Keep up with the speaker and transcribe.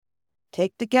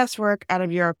Take the guesswork out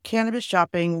of your cannabis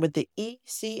shopping with the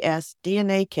ECS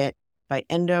DNA Kit by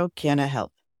Canna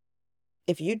Health.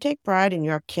 If you take pride in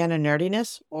your Canna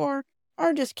nerdiness or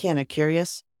are just Canna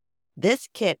curious, this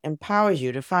kit empowers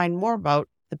you to find more about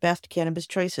the best cannabis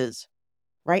choices.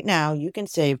 Right now, you can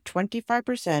save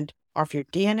 25% off your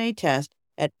DNA test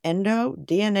at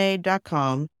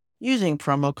endodna.com using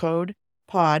promo code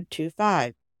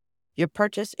POD25. Your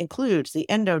purchase includes the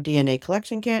EndoDNA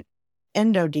Collection Kit,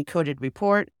 Endo Decoded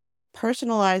Report,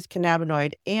 personalized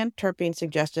cannabinoid and terpene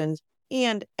suggestions,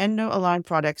 and Endo-aligned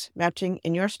products matching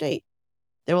in your state.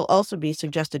 There will also be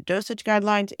suggested dosage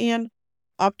guidelines and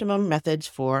optimum methods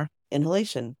for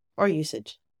inhalation or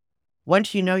usage.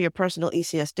 Once you know your personal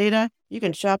ECS data, you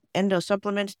can shop Endo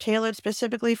supplements tailored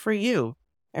specifically for you.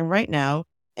 And right now,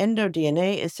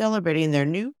 EndoDNA is celebrating their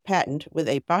new patent with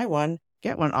a buy one,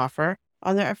 get one offer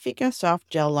on their Afika Soft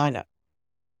Gel lineup.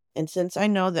 And since I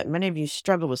know that many of you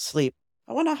struggle with sleep,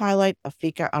 I want to highlight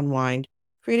Afika Unwind,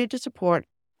 created to support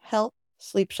health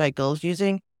sleep cycles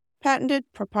using patented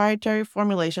proprietary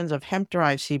formulations of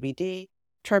hemp-derived CBD,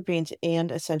 terpenes,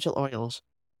 and essential oils.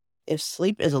 If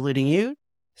sleep is eluding you,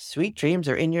 sweet dreams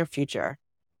are in your future.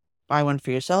 Buy one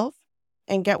for yourself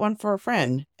and get one for a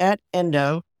friend at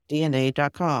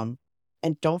endodna.com.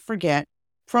 And don't forget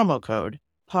promo code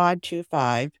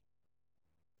POD25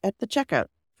 at the checkout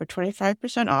for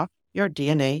 25% off your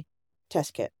DNA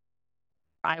test kit.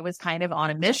 I was kind of on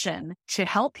a mission to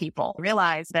help people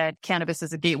realize that cannabis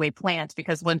is a gateway plant,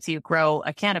 because once you grow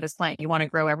a cannabis plant, you want to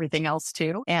grow everything else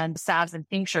too. And salves and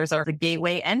tinctures are the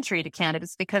gateway entry to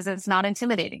cannabis because it's not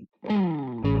intimidating.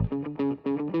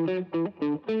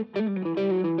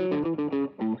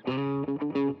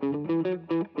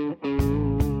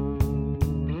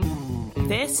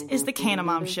 This is the Canna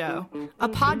Mom Show, a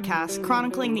podcast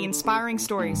chronicling the inspiring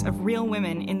stories of real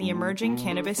women in the emerging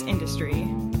cannabis industry.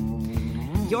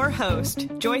 Your host,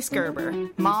 Joyce Gerber,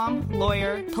 mom,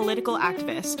 lawyer, political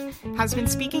activist, has been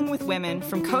speaking with women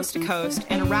from coast to coast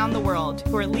and around the world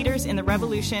who are leaders in the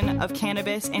revolution of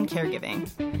cannabis and caregiving,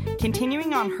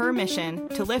 continuing on her mission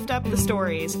to lift up the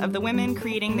stories of the women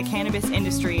creating the cannabis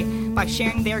industry by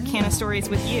sharing their canna stories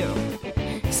with you.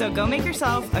 So go make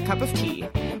yourself a cup of tea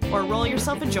or roll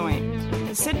yourself a joint,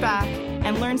 sit back,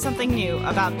 and learn something new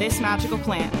about this magical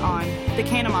plant on The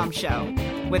Canna Mom Show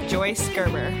with Joyce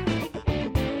Gerber.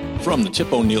 From the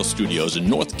Tip O'Neill Studios in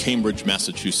North Cambridge,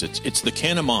 Massachusetts, it's the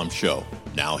Canna Mom Show.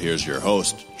 Now here's your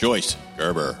host, Joyce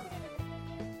Gerber.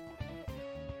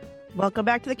 Welcome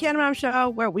back to the Canna Mom Show,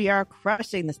 where we are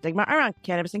crushing the stigma around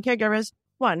cannabis and caregivers,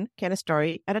 one canna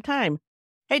story at a time.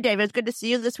 Hey, David, it's good to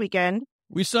see you this weekend.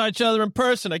 We saw each other in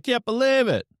person. I can't believe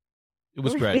it. It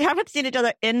was great. We haven't seen each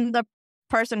other in the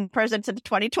person since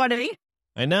 2020.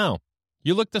 I know.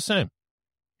 You look the same,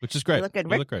 which is great. You look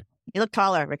good. You look great. You look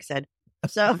taller, Rick said.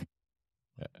 So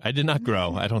I did not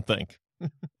grow, I don't think.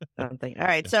 All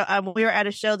right. So we were at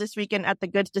a show this weekend at the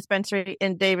Goods Dispensary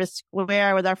in Davis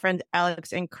Square with our friends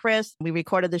Alex and Chris. We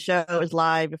recorded the show. It was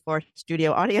live before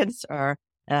studio audience or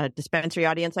dispensary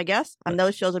audience, I guess. And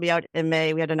those shows will be out in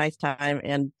May. We had a nice time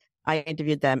and I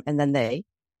interviewed them and then they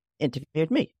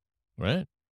interviewed me. Right.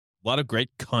 A lot of great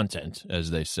content,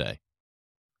 as they say.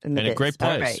 And a great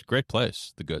place. Right. Great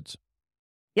place, the Goods.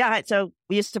 Yeah, so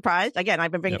we are surprised. Again,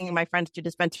 I've been bringing my friends to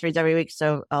dispensaries every week,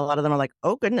 so a lot of them are like,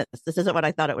 oh, goodness, this isn't what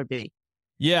I thought it would be.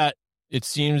 Yeah, it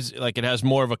seems like it has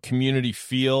more of a community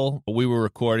feel. We were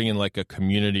recording in like a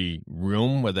community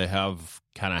room where they have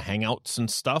kind of hangouts and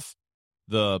stuff.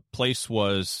 The place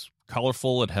was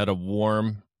colorful. It had a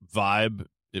warm vibe.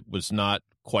 It was not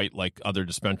quite like other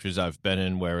dispensaries I've been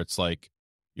in where it's like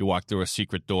you walk through a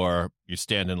secret door, you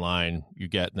stand in line,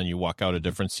 and then you walk out a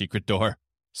different secret door.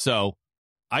 So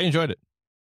I enjoyed it.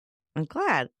 I'm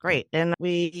glad. Great. And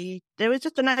it was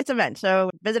just a nice event. So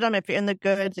visit them if you're in the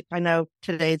Goods. I know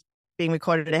today's being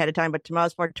recorded ahead of time, but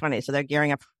tomorrow's 420. So they're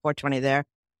gearing up for 420 there.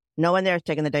 No one there is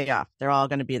taking the day off. They're all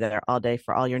going to be there all day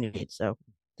for all your needs. So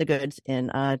the Goods in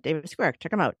Davis Square.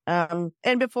 Check them out.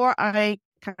 And before I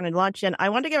kind of launch in, I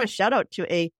want to give a shout out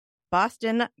to a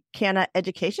Boston Canna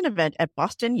education event at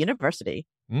Boston University.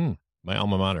 My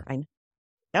alma mater.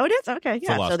 Oh, it is? Okay,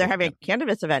 yeah. So they're having a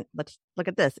cannabis event. Let's look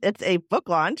at this. It's a book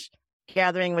launch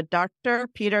gathering with Dr.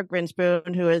 Peter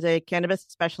Grinspoon, who is a cannabis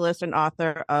specialist and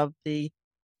author of the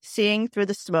Seeing Through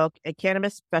the Smoke, a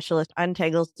cannabis specialist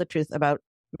untangles the truth about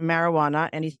marijuana.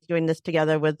 And he's doing this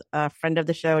together with a friend of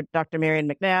the show, Dr. Marion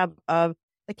McNabb of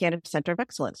the Cannabis Center of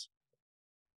Excellence.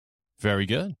 Very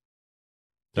good.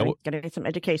 Getting some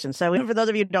education. So for those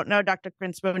of you who don't know, Dr.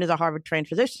 Grinspoon is a Harvard-trained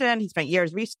physician. He spent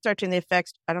years researching the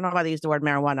effects. I don't know why they use the word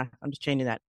marijuana. I'm just changing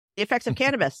that. The effects of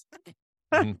cannabis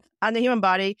on the human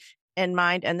body. in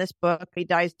mind. And this book, he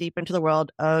dives deep into the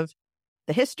world of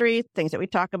the history, things that we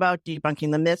talk about,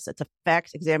 debunking the myths, its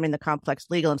effects, examining the complex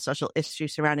legal and social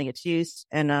issues surrounding its use.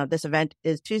 And this event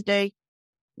is Tuesday,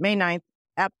 May 9th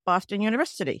at Boston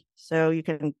University. So you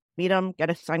can meet him, get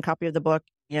a signed copy of the book,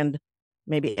 and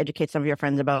maybe educate some of your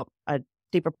friends about a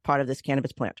deeper part of this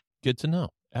cannabis plant. Good to know.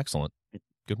 Excellent.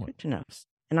 Good one. Good to know.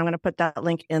 And I'm going to put that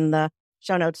link in the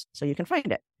show notes so you can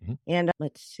find it. Mhm. And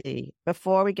let's see,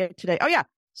 before we get today,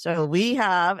 so we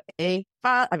have a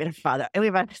father, and we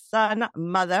have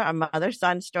a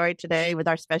mother-son story today with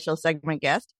our special segment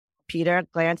guest, Peter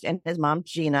Glantz, and his mom,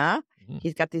 Gina. Mhm.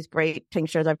 He's got these great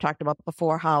tinctures I've talked about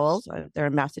before, Howells. They're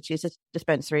a Massachusetts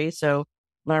dispensary. So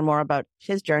learn more about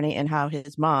his journey and how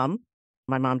his mom,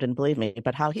 my mom didn't believe me,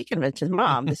 but how he convinced his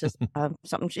mom this is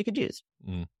something she could use.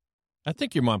 I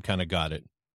think your mom kind of got it.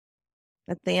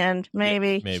 At the end,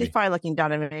 maybe. maybe. She's probably looking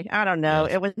down at me. I don't know.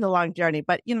 Yes. It was a long journey,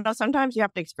 but sometimes you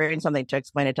have to experience something to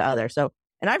explain it to others. So,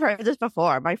 and I've heard this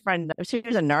before. My friend, she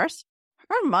was a nurse.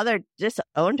 Her mother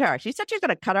disowned her. She said she was going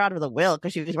to cut her out of the will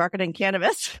because she was working in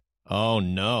cannabis. Oh,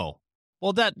 no.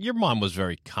 Well, your mom was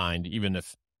very kind, even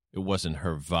if it wasn't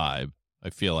her vibe. I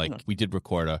feel like we did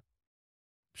record a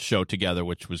show together,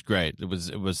 which was great. It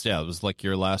was like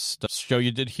your last show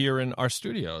you did here in our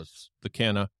studios, the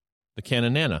Canna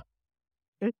Nana.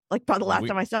 Like probably the last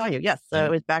time I saw you. Yes. So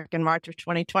it was back in March of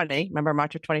 2020. Remember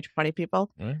March of 2020, people?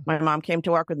 Right. My mom came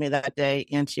to work with me that day,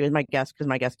 and she was my guest because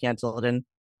my guest canceled. And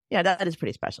yeah, that is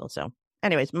pretty special. So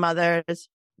anyways, mothers,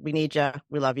 we need you.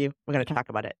 We love you. We're going to talk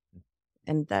about it.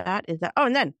 And that is that. Oh,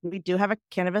 and then we do have a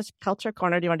cannabis culture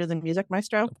corner. Do you want to do the music,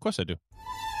 Maestro? Of course I do.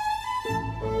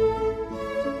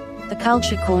 The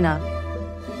Culture Corner.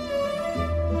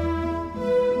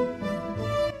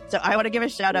 So I want to give a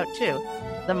shout out to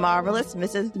The Marvelous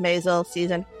Mrs. Maisel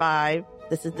Season 5.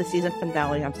 This is the season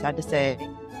finale, I'm sad to say.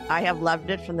 I have loved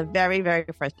it from the very, very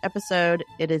first episode.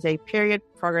 It is a period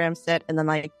program set in the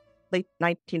late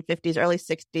 1950s, early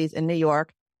 60s in New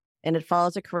York. And it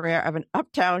follows a career of an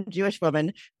uptown Jewish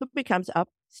woman who becomes a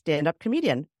stand-up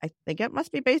comedian. I think it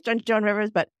must be based on Joan Rivers,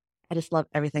 but I just love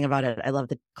everything about it. I love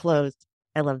the clothes.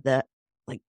 I love the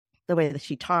way that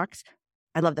she talks.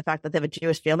 I love the fact that they have a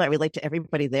Jewish family. I relate to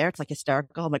everybody there. It's like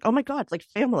hysterical. I'm like, oh my God, it's like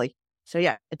family. So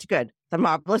yeah, it's good. The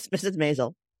Marvelous Mrs.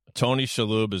 Maisel. Tony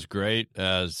Shalhoub is great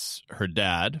as her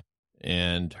dad,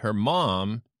 and her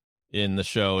mom in the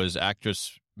show is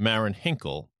actress Maren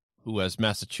Hinkle, who has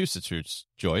Massachusetts roots.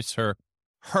 Joyce, her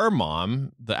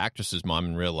mom, the actress's mom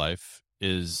in real life,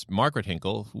 is Margaret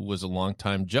Hinkle, who was a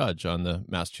longtime judge on the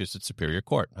Massachusetts Superior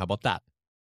Court. How about that?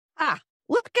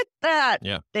 Look at that.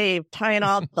 Yeah. Dave, tying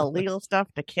all the legal stuff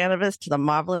to cannabis to the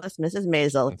Marvelous Mrs.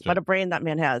 Maisel. What a brain that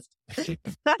man has.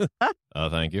 Oh,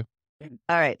 thank you.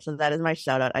 All right. So that is my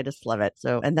shout out. I just love it.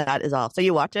 So, and that is all. So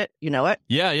you watch it? You know it?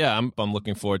 Yeah. I'm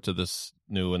looking forward to this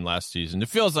new and last season. It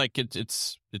feels like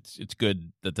it's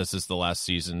good that this is the last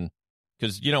season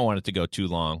because you don't want it to go too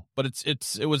long. But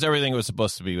it was everything it was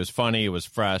supposed to be. It was funny. It was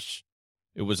fresh.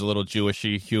 It was a little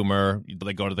Jewishy humor.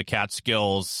 They go to the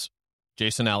Catskills.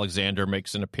 Jason Alexander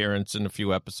makes an appearance in a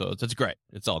few episodes. It's great.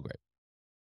 It's all great.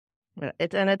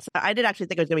 I did actually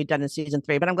think it was going to be done in season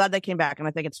 3, but I'm glad they came back, and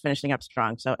I think it's finishing up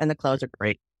strong. So, and the clothes are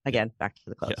great. Again, back to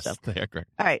the clothes. Yes, they are great.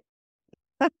 All right.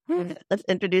 Let's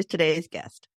introduce today's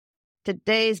guest.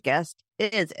 Today's guest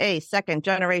is a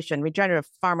second-generation regenerative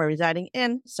farmer residing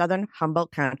in southern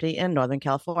Humboldt County in Northern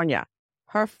California.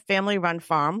 Her family-run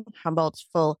farm, Humboldt's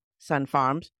Full Sun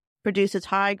Farms, produces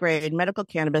high-grade medical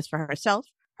cannabis for herself,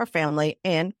 her family,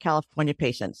 and California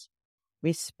patients,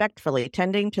 respectfully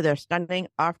tending to their stunning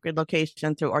off-grid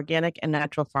location through organic and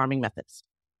natural farming methods.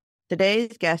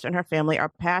 Today's guest and her family are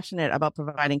passionate about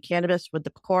providing cannabis with the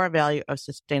core value of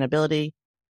sustainability,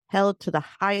 held to the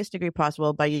highest degree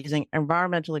possible by using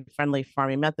environmentally friendly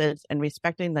farming methods and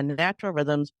respecting the natural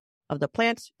rhythms of the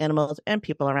plants, animals, and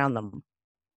people around them.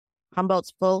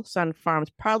 Humboldt's Full Sun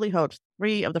Farms proudly hosts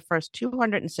 3 of the first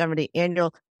 270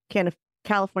 annual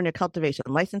California cultivation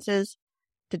licenses.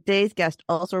 Today's guest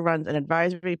also runs an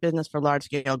advisory business for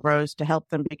large-scale growers to help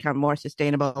them become more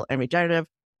sustainable and regenerative.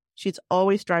 She's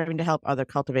always striving to help other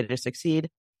cultivators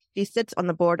succeed. She sits on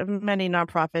the board of many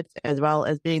nonprofits, as well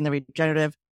as being the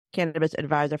regenerative cannabis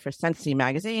advisor for Sensi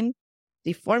magazine,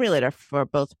 the formulator for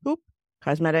both Hoop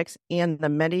Cosmetics and the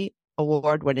many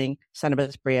award-winning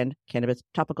Cannabis brand cannabis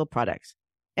topical products.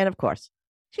 And of course,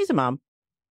 she's a mom.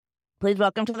 Please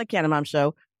welcome to the Canna Mom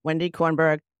Show, Wendy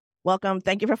Kornberg. Welcome.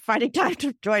 Thank you for finding time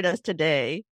to join us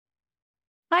today.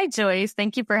 Hi, Joyce.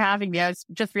 Thank you for having me. I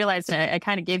just realized I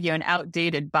kind of gave you an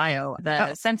outdated bio.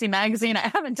 The Sensi magazine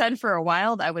I haven't done for a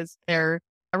while. I was their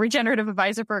a regenerative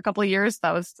advisor for a couple of years.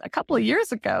 That was a couple of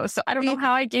years ago. So I don't know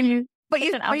how I gave you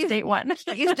an out-of-date one.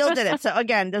 You still did it. So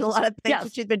again, there's a lot of things Yes.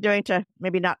 that she's been doing to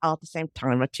maybe not all at the same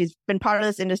time, but she's been part of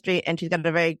this industry and she's got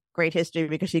a very great history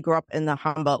because she grew up in the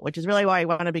Humboldt, which is really why I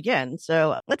want to begin.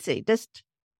 So let's just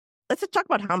talk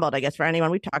about Humboldt, I guess, for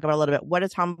anyone. We talk about a little bit. What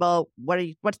is Humboldt?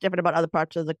 What's different about other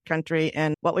parts of the country?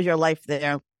 And what was your life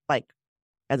there like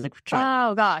as a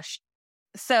child? Oh, gosh.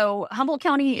 So Humboldt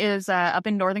County is up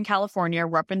in Northern California.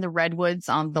 We're up in the Redwoods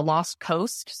on the Lost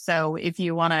Coast. So if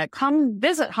you want to come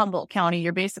visit Humboldt County,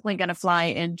 you're basically going to fly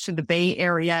into the Bay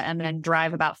Area and then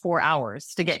drive about 4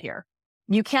 hours to get here.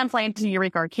 You can fly into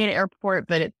Eureka Arcata Airport,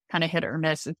 but it's kind of hit or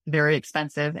miss. It's very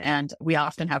expensive and we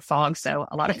often have fog. So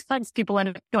a lot of times people end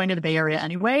up going to the Bay Area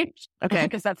anyway. Okay.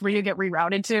 Because that's where you get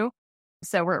rerouted to.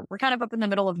 So we're kind of up in the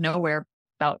middle of nowhere,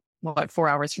 about 4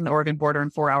 hours from the Oregon border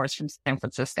and 4 hours from San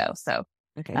Francisco. So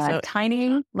Okay, so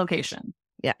tiny location.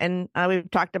 yeah, and we've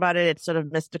talked about it. It's sort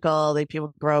of mystical. The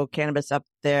people grow cannabis up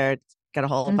there. It's got a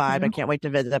whole vibe. I can't wait to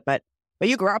visit. But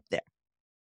you grew up there.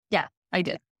 Yeah, I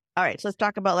did. All right, so let's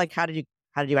talk about like how did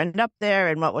you end up there,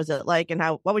 and what was it like, and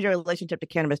what was your relationship to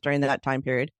cannabis during that time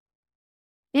period?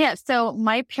 Yeah, so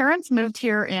my parents moved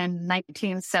here in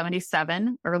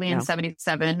 1977, early in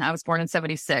 77. I was born in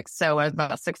 76, so I was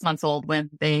about 6 months old when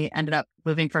they ended up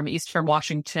moving from Eastern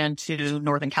Washington to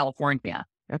Northern California.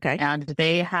 Okay. And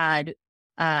they had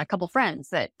a couple friends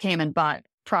that came and bought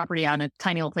property on a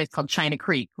tiny little place called China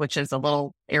Creek, which is a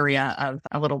little area of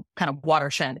a little kind of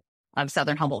watershed of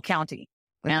southern Humboldt County.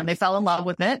 Okay. And they fell in love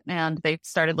with it and they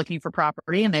started looking for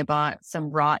property and they bought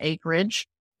some raw acreage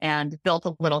and built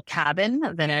a little cabin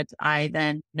that I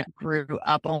then grew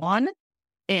up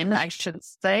I should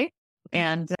say,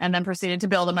 and then proceeded to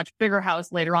build a much bigger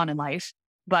house later on in life.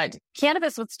 But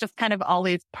cannabis was just kind of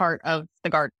always part of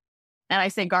the garden. And I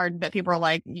say garden, but people are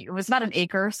like, it was about an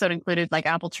acre. So it included like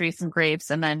apple trees and grapes,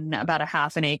 and then about a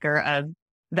half an acre of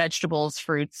vegetables,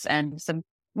 fruits, and some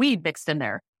weed mixed in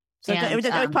there. So it was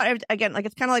part, again, like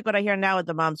it's kind of like what I hear now with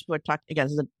the moms who are talking, again,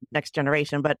 this is the next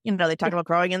generation, but they talk about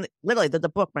growing in literally the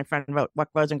book my friend wrote,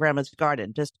 What Grows in Grandma's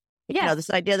Garden. Just,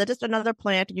 this idea that just another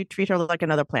plant and you treat her like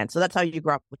another plant. So that's how you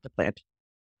grew up with the plant.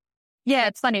 Yeah,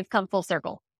 it's funny. It's come full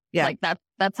circle. Yeah. Like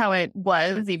that's how it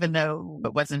was, even though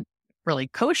it wasn't really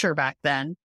kosher back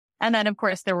then. And then, of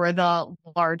course, there were the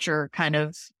larger kind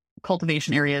of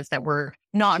cultivation areas that were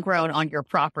not grown on your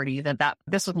property,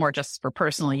 this was more just for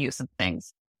personal use of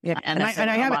things. Yeah, and I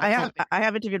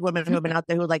have interviewed women who have been out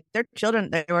there who like their children,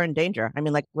 they were in danger. I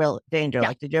mean, like real danger. Yeah.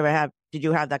 Like, did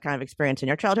you have that kind of experience in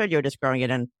your childhood? You were just growing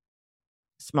it in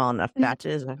small enough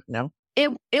batches? No,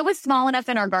 it was small enough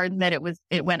in our garden that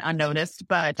it went unnoticed,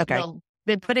 but okay.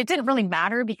 But it didn't really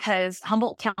matter because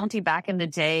Humboldt County back in the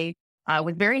day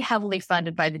was very heavily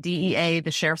funded by the DEA, the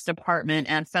Sheriff's Department,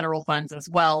 and federal funds as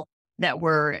well, that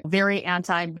were very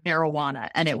anti-marijuana,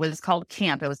 and it was called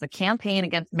CAMP. It was the Campaign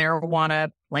Against Marijuana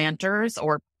Planters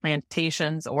or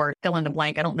Plantations or fill in the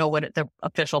blank. I don't know what the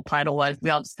official title was.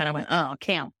 We all just kind of went, oh,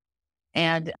 CAMP.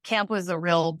 And CAMP was a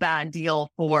real bad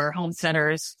deal for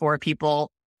homesteaders, for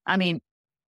people. I mean,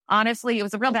 honestly, it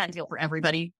was a real bad deal for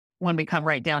everybody when we come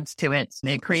right down to it.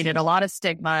 It created a lot of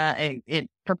stigma. It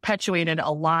perpetuated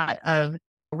a lot of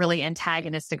really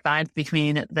antagonistic vibes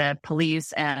between the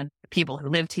police and the people who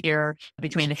lived here,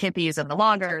 between the hippies and the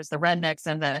loggers, the rednecks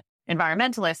and the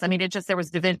environmentalists. I mean, there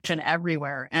was division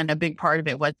everywhere. And a big part of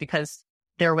it was because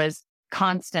there was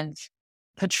constant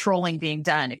patrolling being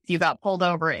done. If you got pulled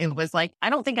over, it was like, I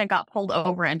don't think I got pulled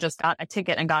over and just got a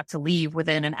ticket and got to leave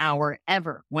within an hour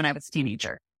ever when I was a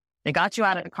teenager. They got you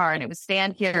out of the car and it was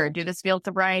stand here, do this field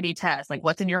sobriety test. Like,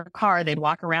 what's in your car? They'd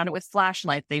walk around it with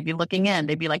flashlights. They'd be looking in.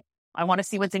 They'd be like, I want to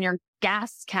see what's in your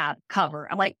gas cap cover.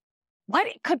 I'm like, what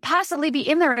could possibly be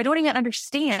in there? I don't even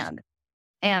understand.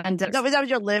 And that was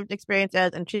your lived experience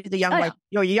and she's a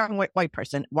young white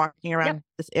person walking around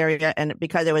this area, and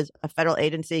because it was a federal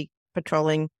agency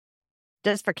patrolling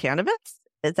just for cannabis,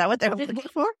 is that what they were looking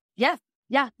for? Yeah,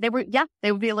 they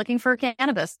would be looking for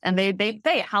cannabis, and they'd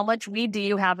say, how much weed do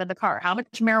you have in the car? How much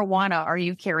marijuana are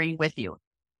you carrying with you?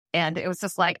 And it was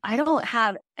just like, I don't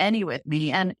have any with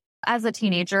me. And as a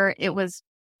teenager, it was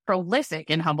prolific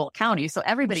in Humboldt County, so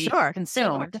everybody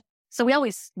consumed. Sure. So we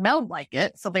always smelled like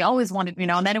it. So they always wanted,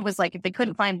 and then it was like, if they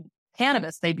couldn't find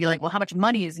cannabis, they'd be like, well, how much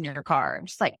money is in your car? I'm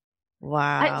just like,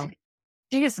 wow.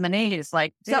 Geez, Manees,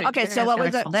 like, dude, so what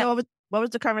was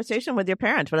the conversation with your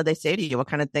parents? What did they say to you? What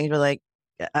kind of things were like,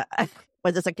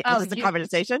 was this a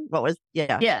conversation? What was,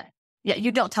 Yeah.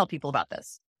 You don't tell people about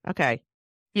this. Okay.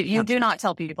 You do not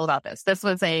tell people about this. This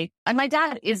was and my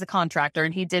dad is a contractor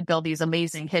and he did build these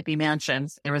amazing hippie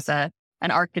mansions. There was an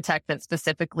architect that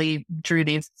specifically drew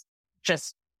these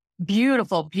just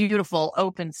beautiful, beautiful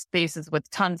open spaces with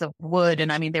tons of wood.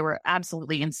 And I mean, they were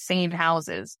absolutely insane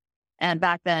houses. And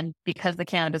back then, because the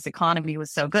cannabis economy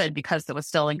was so good, because it was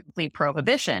still in complete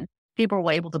prohibition, people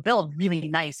were able to build really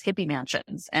nice hippie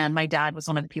mansions. And my dad was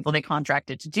one of the people they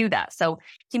contracted to do that. So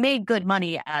he made good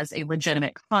money as a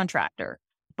legitimate contractor.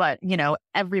 But, you know,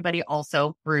 everybody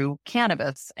also grew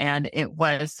cannabis, and it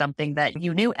was something that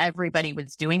you knew everybody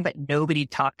was doing, but nobody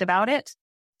talked about it.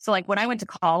 So like when I went to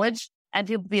college and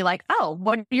people be like, oh,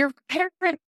 what do your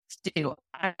parents do?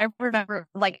 I remember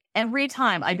like every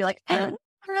time I'd be like,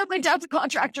 my dad's a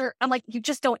contractor. I'm like, you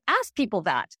just don't ask people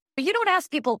that. But you don't ask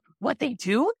people what they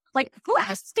do. Like, who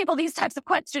asks people these types of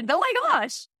questions? Oh my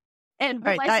gosh. And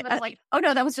right, I was like, oh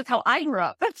no, that was just how I grew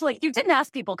up. It's like, you didn't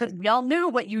ask people because we all knew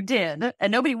what you did.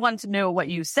 And nobody wanted to know what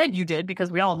you said you did because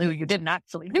we all knew you didn't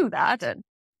actually do that. And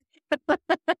all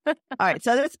right.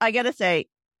 So I got to say,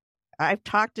 I've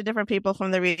talked to different people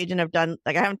from the region. I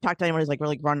haven't talked to anyone who's like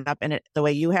really grown up in it the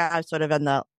way you have, sort of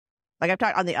I've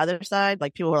talked on the other side,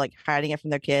 like people who are like hiding it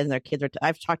from their kids, and their kids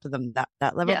I've talked to them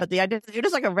that level. Yeah. But the idea is you're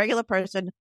just like a regular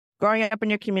person growing up in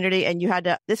your community, and you had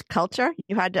to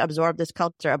absorb this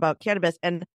culture about cannabis.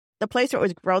 And the place where it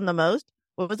was grown the most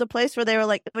was a place where they were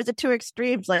like, it was the two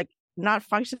extremes, like not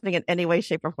functioning in any way,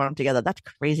 shape, or form together. That's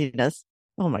craziness.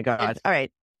 Oh my God. All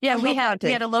right. Yeah, we had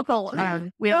a local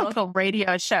local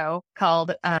radio show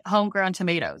called Homegrown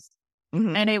Tomatoes.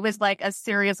 Mm-hmm. And it was like a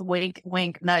serious wink,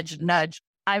 wink, nudge, nudge.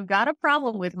 I've got a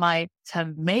problem with my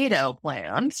tomato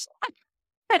plants.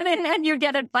 And then you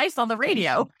get advice on the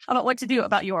radio about what to do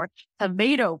about your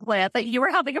tomato plant that you were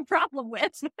having a problem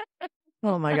with.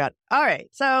 Oh my God. All right.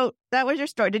 So that was your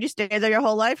story. Did you stay there your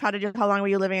whole life? How long were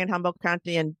you living in Humboldt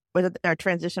County? And was it a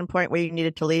transition point where you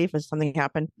needed to leave? Was something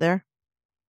happened there?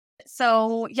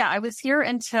 So yeah, I was here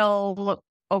until,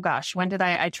 oh gosh, when did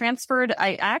I transferred?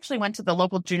 I actually went to the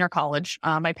local junior college.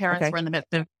 My parents were in the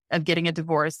midst of getting a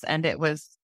divorce, and it was,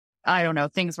 I don't know,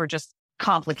 things were just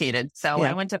complicated. So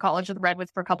I went to college with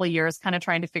Redwoods for a couple of years, kind of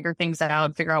trying to figure things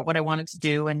out, figure out what I wanted to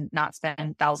do, and not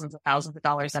spend thousands of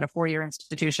dollars at a 4-year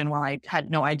institution while I had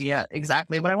no idea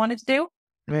exactly what I wanted to do.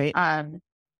 Right.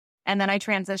 And then I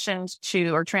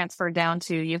transferred down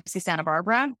to UC Santa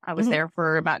Barbara. I was there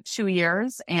for about 2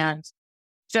 years, and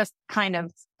just kind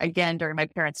of, again, during my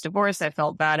parents' divorce, I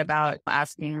felt bad about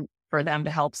asking for them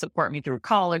to help support me through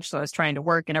college. So I was trying to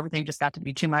work, and everything just got to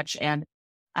be too much. And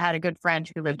I had a good friend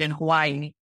who lived in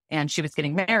Hawaii, and she was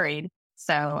getting married.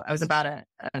 So I was about a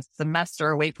semester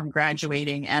away from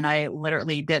graduating, and I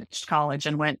literally ditched college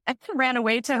and ran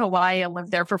away to Hawaii and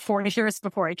lived there for 4 years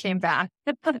before I came back.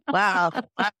 Wow.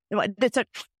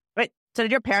 So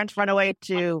did your parents run away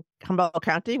to Humboldt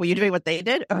County? Were you doing what they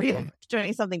did? Or were you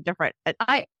doing something different?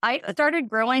 I started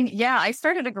growing. Yeah, I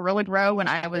started a guerrilla grow when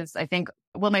I was,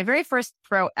 my very first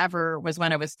grow ever was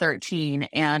when I was 13.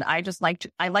 And I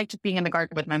liked being in the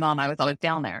garden with my mom. I was always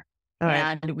down there.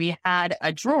 And we had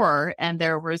a drawer, and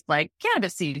there was like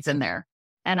cannabis seeds in there.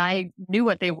 And I knew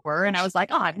what they were. And I was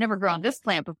like, oh, I've never grown this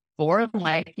plant before.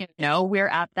 Like, we're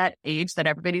at that age that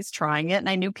everybody's trying it. And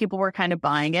I knew people were kind of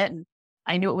buying it, and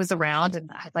I knew it was around,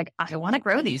 and I was like, I want to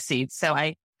grow these seeds. So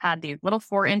I had these little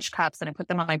 4-inch cups, and I put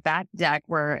them on my back deck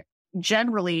where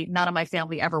generally none of my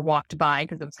family ever walked by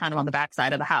because it was kind of on the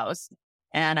backside of the house.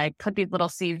 And I put these little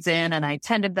seeds in, and I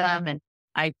tended them, and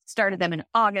I started them in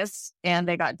August, and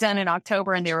they got done in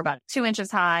October, and they were about 2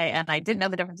 inches high. And I didn't know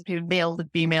the difference between males and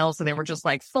females. So they were just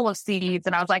like full of seeds.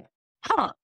 And I was like,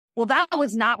 well, that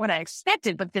was not what I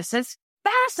expected, but this is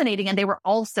fascinating. And they were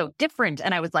all so different.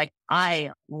 And I was like,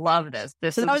 I love this.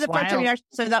 So that was the first time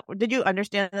did you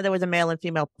understand that there was a male and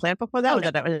female plant before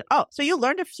that? So you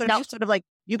learned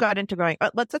you got into growing.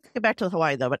 Let's get back to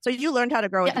Hawaii though. But so you learned how to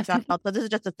grow it yourself. So this is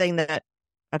just a thing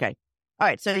okay. All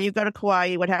right. So you go to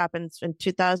Kauai. What happens in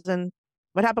 2000?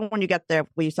 What happened when you get there?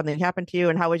 Something happened to you?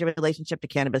 And how was your relationship to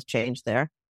cannabis changed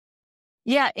there?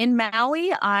 Yeah, in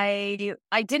Maui, I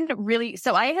didn't really.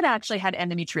 So I had actually had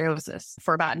endometriosis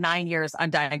for about 9 years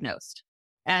undiagnosed,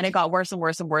 and it got worse and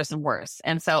worse and worse and worse.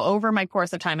 And so over my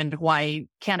course of time in Hawaii,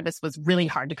 cannabis was really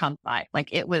hard to come by. Like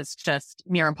it was just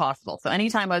near impossible. So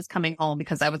anytime I was coming home,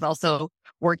 because I was also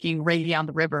working Reggae on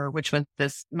the River, which was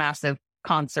this massive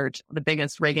concert, the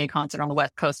biggest reggae concert on the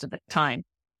West Coast at the time.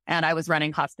 And I was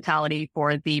running hospitality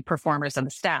for the performers and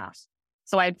the staff.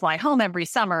 So I'd fly home every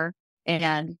summer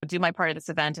and do my part of this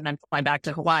event, and then fly back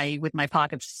to Hawaii with my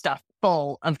pockets stuffed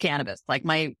full of cannabis. Like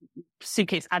my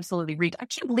suitcase absolutely reeked. I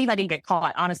can't believe I didn't get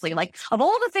caught, honestly. Like of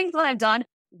all the things that I've done,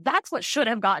 that's what should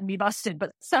have gotten me busted.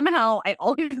 But somehow I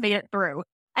always made it through.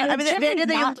 And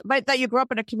that you grew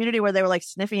up in a community where they were like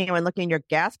sniffing you and looking in your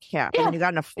gas cap, and then you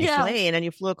got in a plane and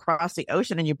you flew across the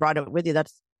ocean and you brought it with you.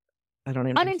 That's I don't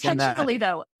even understand that. Unintentionally,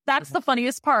 though. That's the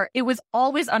funniest part. It was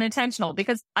always unintentional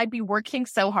because I'd be working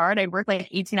so hard. I'd work like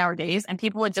 18-hour days and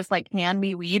people would just like hand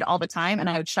me weed all the time and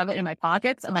I would shove it in my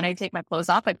pockets and then I'd take my clothes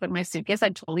off. I'd put it in my suitcase.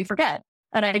 I'd totally forget.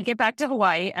 And I'd get back to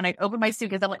Hawaii and I'd open my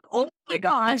suitcase. I'm like, oh my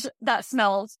gosh, that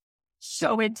smells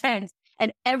so intense.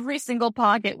 And every single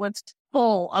pocket was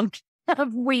full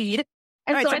of weed.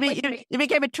 And All right, so you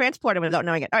became a transporter without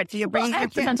knowing it. All right, so you're bringing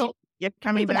you're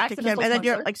coming back to Canada, and then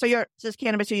you're like, so this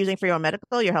cannabis you're using for your own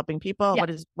medical, you're helping people. Yeah.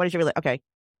 What is your really okay?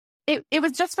 It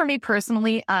was just for me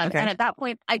personally. Okay. And at that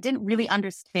point, I didn't really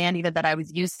understand even that I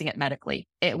was using it medically.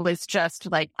 It was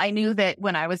just like, I knew that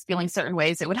when I was feeling certain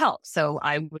ways, it would help. So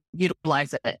I would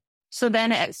utilize it. So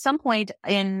then at some point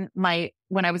when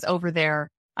I was over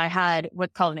there, I had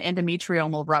what's called an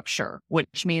endometriomal rupture,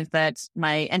 which means that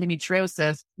my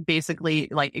endometriosis basically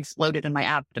like exploded in my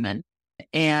abdomen.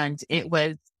 And it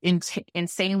was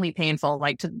insanely painful.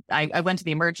 Like I went to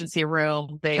the emergency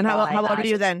room. And how old were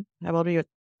you then? How old were you?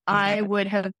 I would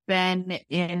have been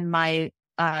in my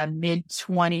mid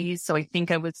 20s. So I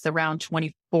think I was around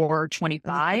 24,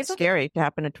 25. It's scary to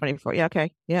happen at 24. Yeah.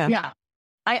 Okay. Yeah. Yeah.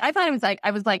 I thought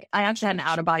I actually had an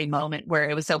out of body moment where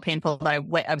it was so painful that I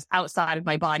was outside of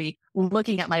my body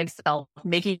looking at myself,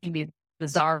 making these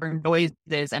bizarre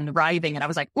noises and writhing. And I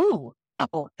was like, ooh,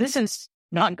 this is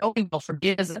not going well for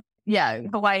me. Yeah.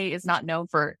 Hawaii is not known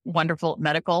for wonderful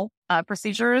medical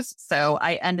procedures. So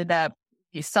I ended up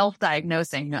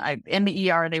self-diagnosing. In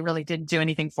the ER, they really didn't do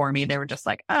anything for me. They were just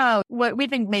like, oh, we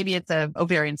think maybe it's a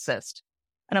ovarian cyst.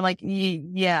 And I'm like,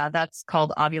 yeah, that's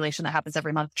called ovulation. That happens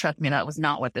every month. Trust me, that was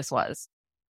not what this was.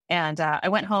 And I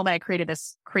went home and I created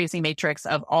this crazy matrix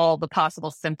of all the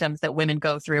possible symptoms that women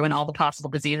go through and all the possible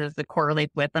diseases that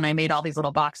correlate with. And I made all these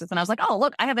little boxes and I was like, oh,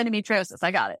 look, I have endometriosis.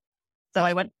 I got it. So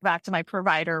I went back to my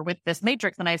provider with this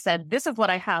matrix and I said, this is what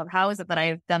I have. How is it that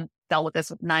I've dealt with this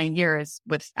with 9 years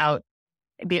without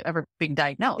ever being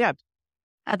diagnosed? Yeah.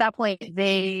 At that point,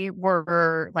 they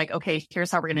were like, okay, here's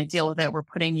how we're going to deal with it. We're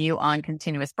putting you on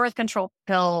continuous birth control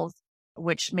pills,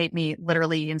 which made me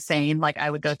literally insane. Like I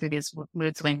would go through these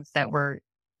mood swings that were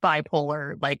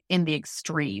bipolar, like in the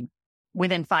extreme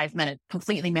within 5 minutes,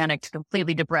 completely manic to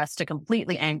completely depressed to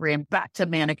completely angry and back to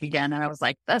manic again. And I was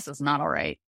like, this is not all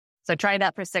right. So I tried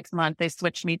that for 6 months. They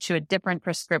switched me to a different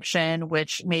prescription,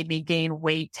 which made me gain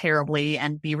weight terribly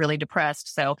and be really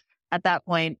depressed. So at that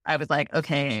point, I was like,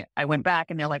 okay, I went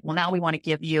back and they're like, well, now we want to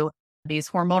give you these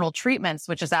hormonal treatments,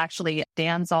 which is actually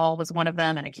Danzol was one of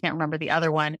them. And I can't remember the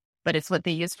other one, but it's what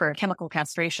they use for chemical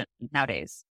castration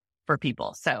nowadays for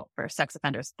people. So for sex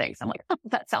offenders, things. I'm like, oh,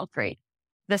 that sounds great.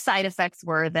 The side effects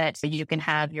were that you can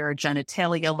have your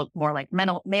genitalia look more like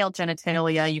male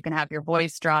genitalia. You can have your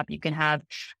voice drop. You can have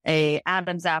a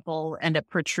Adam's apple end up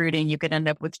protruding. You could end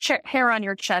up with hair on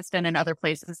your chest and in other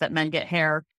places that men get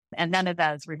hair. And none of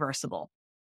that is reversible.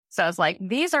 So I was like,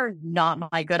 these are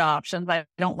not my good options. I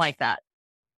don't like that.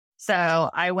 So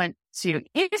I went to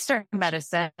Eastern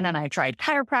medicine and I tried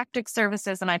chiropractic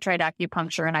services and I tried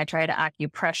acupuncture and I tried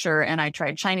acupressure and I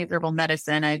tried Chinese herbal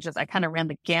medicine. I kind of ran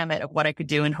the gamut of what I could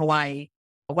do in Hawaii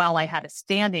while I had a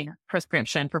standing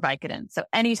prescription for Vicodin. So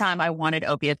anytime I wanted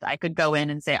opiates, I could go in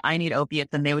and say, I need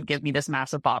opiates, and they would give me this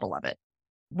massive bottle of it,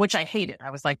 which I hated. I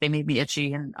was like, they made me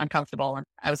itchy and uncomfortable. And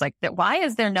I was like, why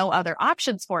is there no other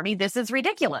options for me? This is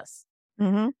ridiculous.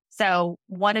 Mm-hmm. So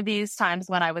one of these times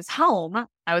when I was home,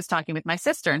 I was talking with my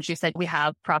sister and she said, we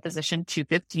have Proposition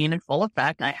 215 in full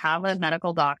effect. I have a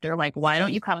medical doctor. Like, why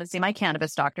don't you come and see my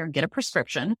cannabis doctor and get a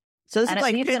prescription? So this is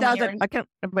like 2000. I can't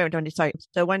remember when you sorry.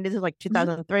 So when this is like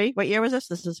 2003? Mm-hmm. What year was this?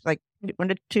 This is like, when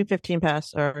did 215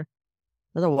 pass? Or it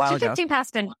was a while 215 ago.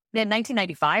 Passed in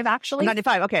 1995, actually.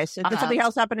 95. Okay. So did something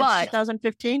else happen in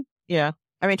 2015? Yeah.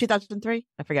 I mean, 2003?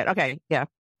 I forget. Okay. Yeah.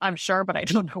 I'm sure, but I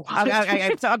don't know why.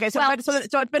 So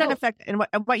it's been in effect. And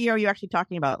what year are you actually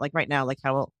talking about? Like right now, like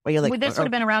how? What you like? This would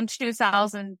have been around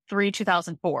 2003,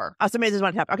 2004. Oh, so maybe this is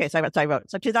what happened. Okay, sorry.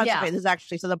 So 2003. This is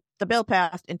actually the bill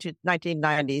passed into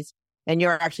 1990s, and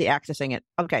you're actually accessing it.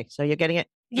 Okay, so you're getting it.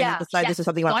 Yeah. Decide this is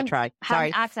something you want to try.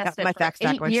 Sorry, accessed it my facts for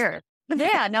 8 backwards. years.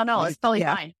 Yeah, no, it's totally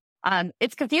fine.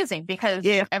 It's confusing because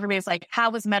everybody's like,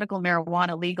 how was medical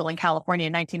marijuana legal in California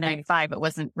in 1995? It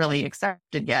wasn't really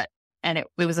accepted yet. And it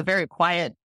was a very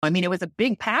quiet, I mean, it was a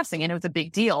big passing and it was a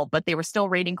big deal, but they were still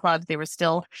raiding clubs. They were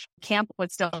still, camp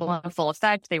was still in full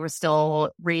effect. They were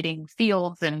still raiding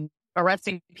fields and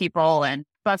arresting people and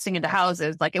busting into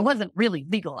houses. Like it wasn't really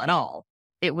legal at all.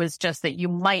 It was just that you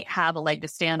might have a leg to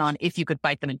stand on if you could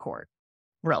fight them in court,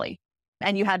 really.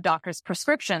 And you had doctors'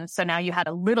 prescriptions. So now you had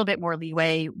a little bit more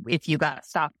leeway if you got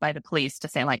stopped by the police to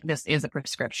say like, this is a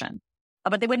prescription.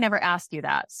 But they would never ask you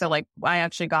that. So like I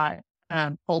actually got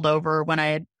pulled over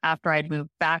after I'd moved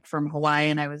back from Hawaii,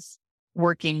 and I was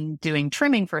working doing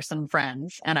trimming for some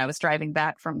friends, and I was driving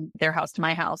back from their house to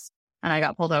my house, and I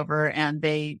got pulled over, and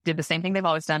they did the same thing they've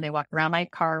always done. They walked around my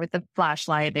car with the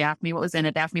flashlight. They asked me what was in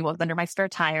it. They asked me what was under my spare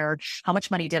tire, how much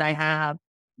money did I have.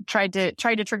 Tried to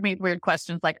trick me with weird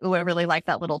questions like, oh, I really like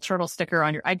that little turtle sticker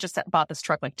on I just bought this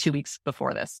truck like 2 weeks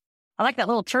before this. I like that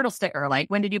little turtle sticker. Like,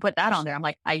 when did you put that on there? I'm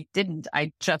like, I didn't.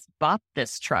 I just bought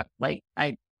this truck. Like,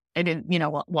 I didn't,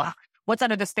 well, what's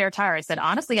under the spare tire? I said,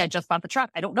 honestly, I just bought the truck.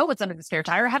 I don't know what's under the spare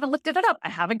tire. I haven't lifted it up. I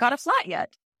haven't got a flat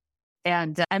yet.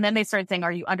 And then they started saying,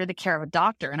 are you under the care of a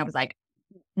doctor? And I was like,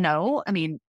 no. I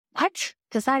mean, what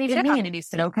does that even mean? And he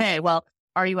said, okay, well,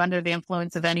 are you under the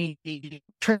influence of any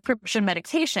prescription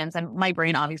medications? And my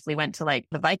brain obviously went to like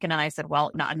the Vicodin. And I said,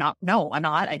 well, no, I'm not. Not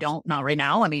right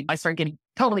now. I mean, I started getting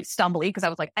totally stumbly because I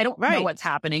was like, I don't know what's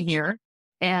happening here.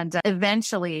 And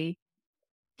eventually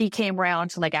he came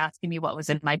around to like asking me what was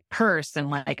in my purse. And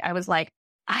like, I was like,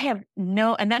 I have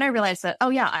no. And then I realized that, oh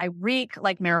yeah, I reek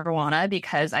like marijuana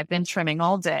because I've been trimming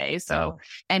all day. So,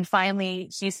 and finally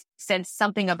she said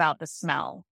something about the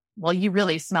smell. Well, you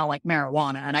really smell like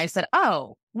marijuana. And I said,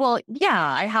 oh, well, yeah,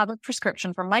 I have a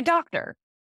prescription from my doctor.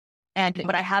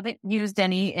 But I haven't used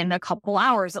any in a couple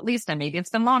hours at least. And maybe it's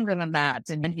been longer than that.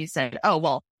 And then he said, oh,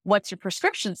 well, what's your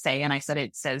prescription say? And I said,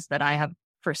 it says that I have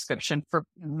prescription for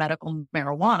medical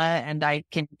marijuana and I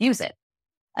can use it.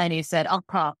 And he said, oh,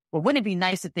 well, wouldn't it be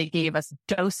nice if they gave us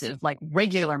doses like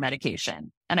regular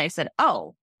medication? And I said,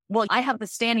 oh, well, I have the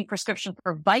standing prescription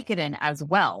for Vicodin as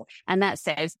well. And that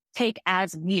says take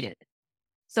as needed.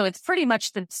 So it's pretty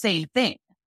much the same thing.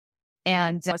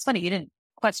 And it's funny, you didn't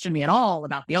question me at all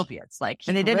about the opiates. Like,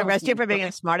 and they didn't arrest you for being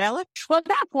a smart aleck? Well, at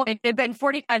that point, it'd been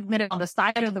 45 minutes on the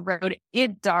side of the road,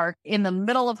 in dark, in the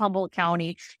middle of Humboldt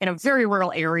County, in a very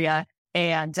rural area,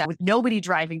 and with nobody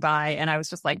driving by. And I was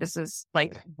just like, this is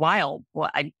like wild.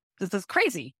 This is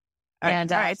crazy. All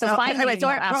right. So finally,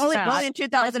 we're only in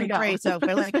 2003. So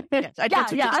we're like,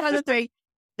 2003,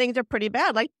 things are pretty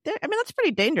bad. Like, I mean, that's pretty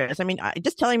dangerous. I mean,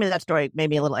 just telling me that story made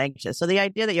me a little anxious. So the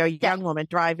idea that you're a young woman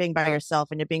driving by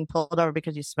yourself and you're being pulled over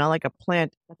because you smell like a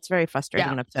plant, that's very frustrating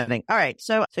and upsetting. All right.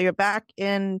 So you're back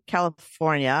in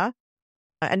California.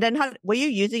 And then were you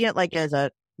using it like were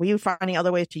you finding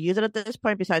other ways to use it at this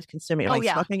point besides consuming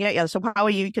it? Smoking it? Yeah. So how are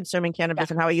you consuming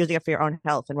cannabis and how are you using it for your own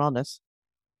health and wellness?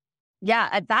 Yeah,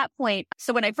 at that point,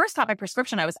 so when I first got my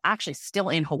prescription, I was actually still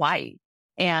in Hawaii.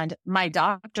 And my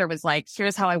doctor was like,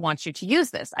 here's how I want you to use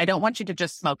this. I don't want you to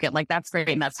just smoke it. Like, that's great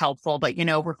and that's helpful. But,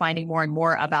 we're finding more and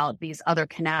more about these other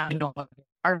cannabinoids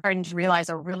are starting to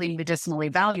realize are really medicinally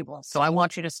valuable. So I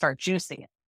want you to start juicing it.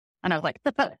 And I was like,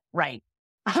 right.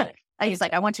 He's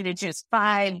like, I want you to juice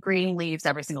 5 green leaves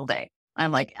every single day.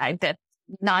 I'm like, that's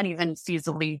not even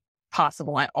feasibly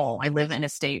possible at all. I live in a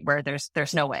state where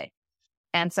there's no way.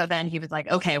 And so then he was like,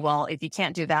 okay, well, if you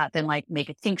can't do that, then like make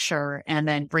a tincture and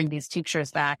then bring these tinctures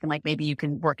back and like maybe you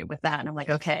can work it with that. And I'm like,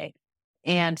 okay.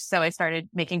 And so I started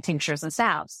making tinctures and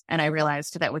salves. And I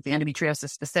realized that with the endometriosis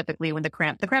specifically, when the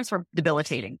cramps were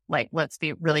debilitating, like, let's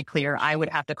be really clear, I would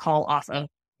have to call off of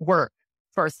work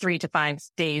for 3 to 5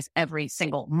 days every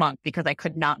single month because I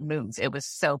could not move. It was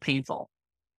so painful.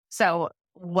 So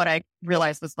what I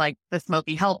realized was like the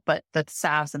smoky helped, but the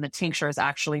salves and the tinctures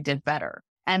actually did better.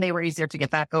 And they were easier to get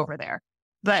back over there.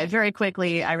 But very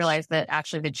quickly, I realized that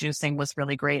actually the juicing was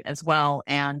really great as well.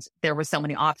 And there were so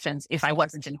many options if I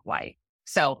wasn't in Hawaii.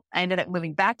 So I ended up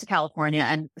moving back to California.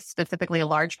 And specifically, a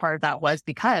large part of that was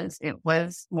because it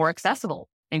was more accessible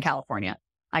in California.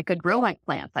 I could grow my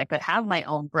plants. I could have my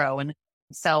own grow. And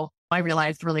so I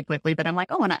realized really quickly, but I'm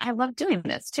like, oh, and I love doing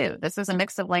this too. This is a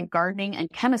mix of like gardening and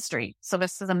chemistry. So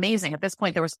this is amazing. At this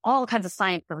point, there was all kinds of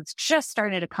science that was just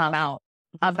starting to come out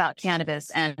about cannabis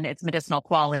and its medicinal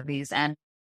qualities and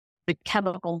the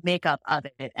chemical makeup of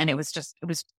it. And it was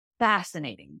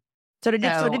fascinating. So did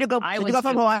you go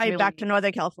from Hawaii back to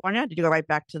Northern California? Did you go right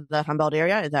back to the Humboldt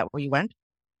area? Is that where you went?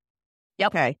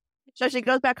 Yep. Okay. So she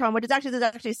goes back home, which is actually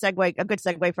a good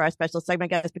segue for our special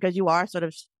segment, guys, because you are sort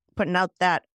of putting out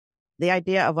that the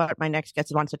idea of what my next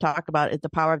guest wants to talk about is the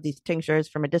power of these tinctures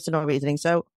for medicinal reasoning.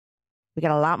 So we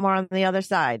got a lot more on the other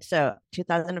side. So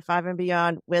 2005 and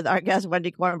beyond with our guest,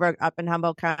 Wendy Kornberg, up in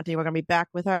Humboldt County. We're going to be back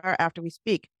with her after we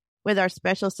speak with our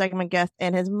special segment guest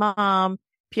and his mom,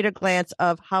 Peter Glantz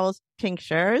of Howell's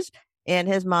Tinctures, and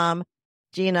his mom,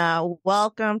 Gina.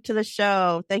 Welcome to the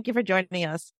show. Thank you for joining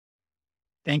us.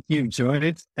 Thank you,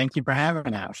 Joyce. Thank you for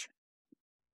having us.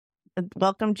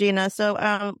 Welcome, Gina.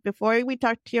 So before we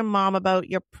talk to your mom about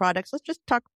your products, let's just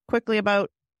talk quickly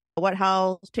about what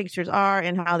Howell's Tinctures are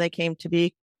and how they came to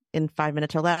be. in 5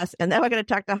 minutes or less. And then we're going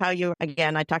to talk to how you,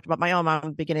 again, I talked about my own mom at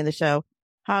the beginning of the show,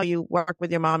 how you work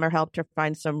with your mom or helped her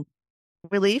find some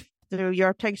relief through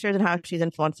your tinctures and how she's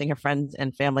influencing her friends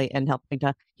and family and helping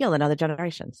to heal another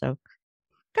generation. So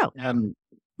go.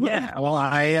 Yeah. Well,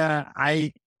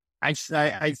 I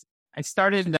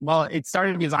started, well, it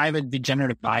started because I have a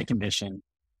degenerative eye condition.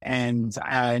 And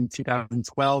in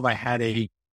 2012, I had a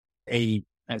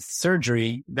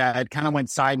surgery that kind of went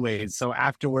sideways. So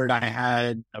afterward, I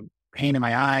had a pain in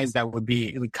my eyes that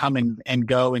it would come and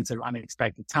go into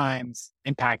unexpected times,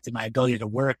 impacted my ability to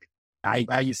work.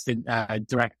 I used to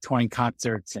direct touring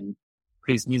concerts and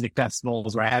produce music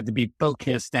festivals where I had to be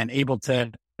focused and able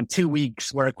to, in 2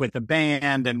 weeks, work with the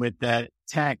band and with the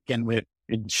tech and with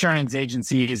insurance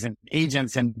agencies and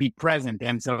agents and be present.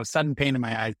 And so sudden pain in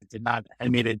my eyes I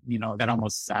made it, that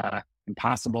almost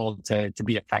impossible to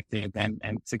be effective and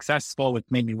successful, which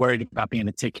made me worried about being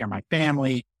able to take care of my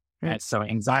family. Right. And so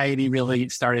anxiety really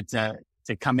started to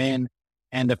come in.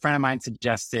 And a friend of mine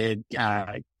suggested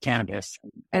cannabis.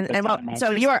 And well,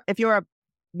 so if you were a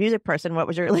music person, what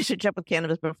was your relationship with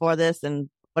cannabis before this? And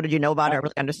what did you know about it or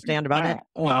really understand about it?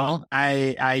 Well,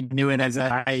 I knew it as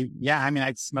I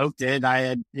smoked it.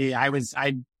 I'd be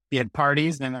at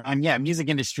parties and music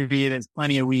industry, there's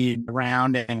plenty of weed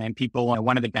around and people,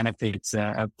 one of the benefits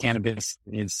of cannabis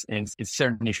is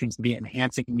certain issues to be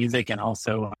enhancing music and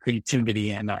also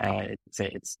creativity. And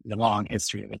it's the long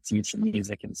history of its use in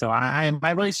music. And so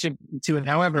my relationship to it,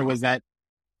 however, was that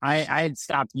I had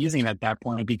stopped using it at that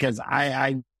point because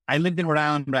I lived in Rhode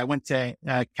Island, but I went to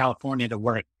California to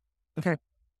work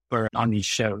on these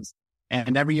shows.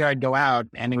 And every year I'd go out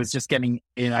and it was just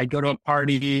I'd go to a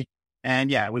party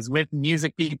and it was with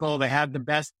music people. They had the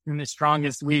best and the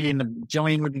strongest weed and the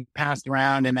joint would be passed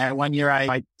around. And that one year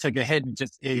I took a hit and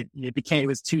it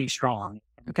was too strong.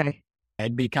 Okay.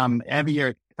 Every year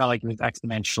it felt like it was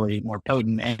exponentially more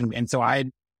potent. And so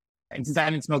since I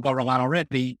didn't smoke over a lot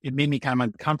already, it made me kind of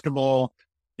uncomfortable.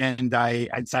 And I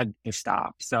decided to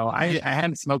stop. So I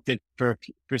hadn't smoked it for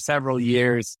several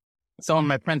years. So when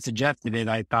my friend suggested it,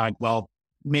 I thought, well,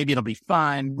 maybe it'll be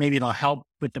fun. Maybe it'll help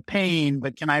with the pain,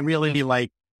 but can I really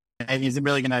is it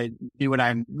really going to do what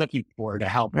I'm looking for to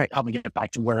help me get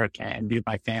back to work and be with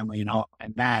my family and all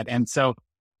and that? And so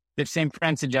the same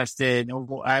friend suggested,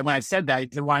 when I said that, he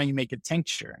said, why don't you make a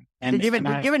tincture? And did you even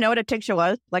know what a tincture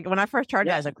was? Like when I first heard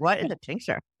it, I was like, what is a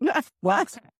tincture?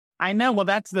 What? I know. Well,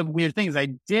 that's the weird thing is I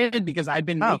did because I'd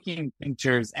been making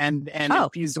tinctures and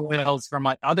infused oils from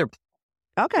other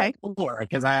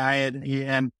because I had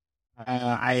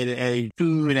a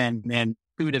food and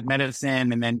food as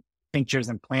medicine, and then tinctures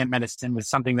and plant medicine was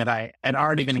something that I had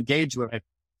already been engaged with.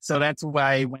 So that's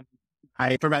why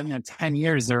for about 10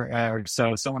 years or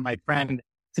so. So when my friend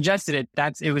suggested it,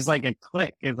 it was like a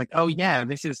click. It was like, oh yeah,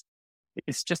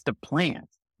 it's just a plant,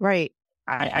 right?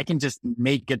 I can just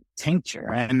make a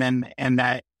tincture, and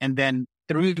then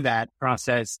through that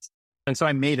process, and so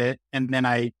I made it, and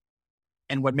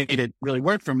what made it really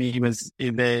work for me was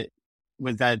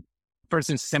that first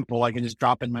it's simple. I can just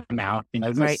drop it in my mouth.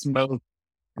 There's no smoke,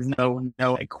 there's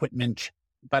no equipment,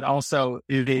 but also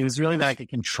it was really that I could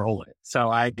control it. So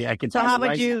I could. So how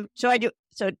would you? So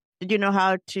did you know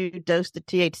how to dose the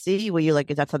THC? Were you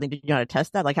is that something? Did you know how to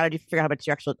test that? Like, how did you figure out how much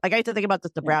your actual? Like, I used to think about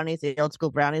the brownies, the old school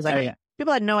brownies. Like,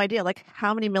 people had no idea. Like,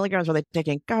 how many milligrams were they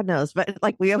taking? God knows. But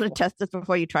were you able to test this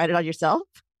before you tried it on yourself?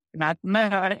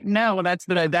 No. That's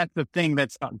the thing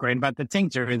that's not great about the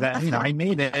tincture is that I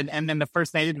made it, and then the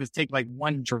first thing I did was take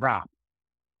one drop,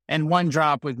 and one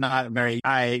drop was not very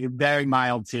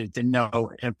mild to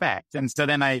no effect, and so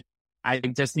then I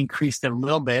just increased it a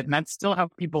little bit, and that's still how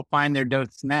people find their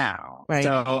dose now. Right.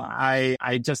 So I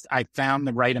found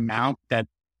the right amount that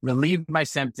relieved my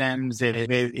symptoms.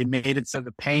 It made it so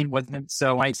the pain wasn't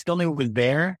so. I still knew it was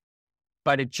there,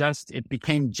 but it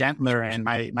became gentler, and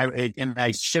and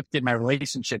I shifted my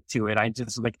relationship to it. I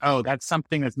just that's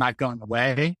something that's not going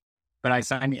away, but I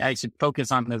should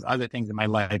focus on those other things in my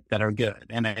life that are good,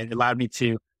 and it allowed me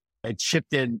to. It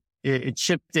shifted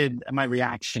my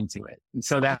reaction to it, and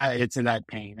so it's that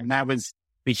pain, and that was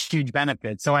the huge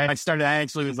benefit. So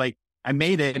I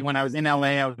made it when I was in LA.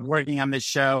 I was working on this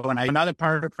show, and another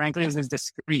part of it, frankly, was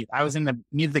discreet. I was in the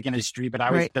music industry, but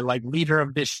I was the leader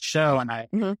of this show, and I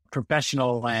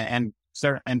professional and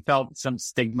felt some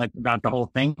stigma about the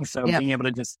whole thing. So being able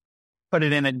to just put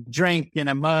it in a drink in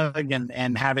a mug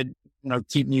and have it,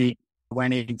 keep me where I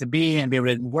needed to be and be able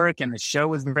to work. And the show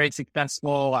was very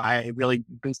successful. I really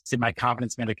boosted my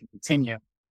confidence, made it continue.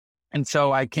 And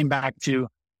so I came back to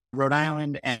Rhode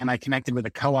Island and I connected with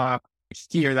a co-op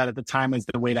here that at the time was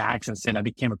the way to access it. I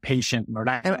became a patient in Rhode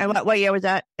Island. And what year was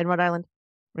that in Rhode Island?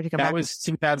 Where did you come That back? was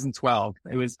 2012.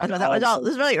 It was. I thought that was all.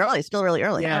 This is really early. Still really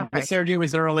early. Yeah, Oh, the right. surgery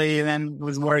was early, and then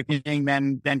was working,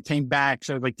 then came back.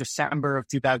 So like December of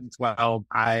 2012,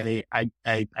 I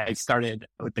started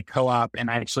with the co-op, and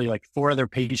I actually, like, 4 other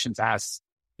patients asked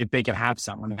if they could have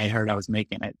some when they heard I was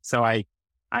making it. So I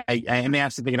and they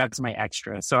asked if they could have some of my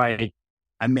extra. So I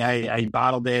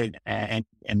bottled it and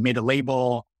made a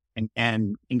label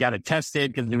and got it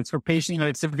tested, because it was for patients,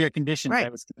 with severe conditions. Right. I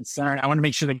was concerned. I want to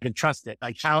make sure they could trust it.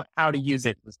 Like how to use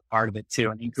it was part of it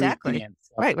too. And Exactly. ingredients.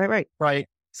 So, Right.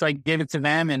 So I gave it to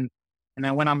them, and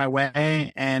I went on my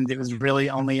way. And it was really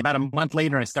only about a month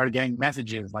later, I started getting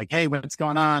messages like, "Hey, what's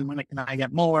going on? When can I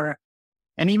get more?"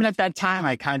 And even at that time,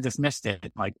 I kind of dismissed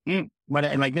it. Like,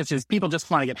 this is, people just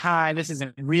want to get high. This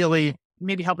isn't really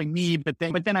maybe helping me. But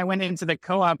then I went into the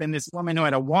co-op, and this woman who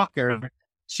had a walker,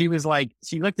 she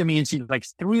looked at me and she like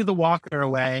threw the walker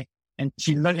away, and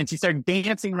she started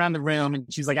dancing around the room.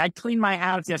 And she's like, "I cleaned my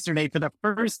house yesterday for the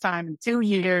first time in 2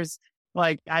 years.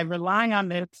 Like, I'm relying on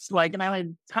this, like, and I had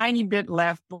a tiny bit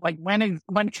left. Like, when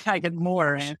can I get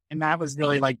more?" And that was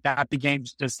really like, that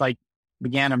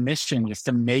began a mission just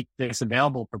to make this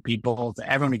available for people, so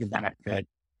everyone could benefit,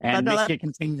 and make it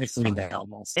continuously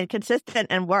available. And consistent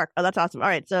and work. Oh, that's awesome. All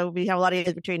right. So we have a lot of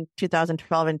years between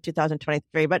 2012 and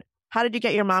 2023, but how did you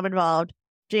get your mom involved?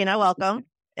 Gina, welcome.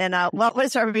 And what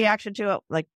was her reaction to it?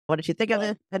 Like, what did she think of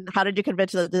it? And how did you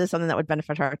convince her that this is something that would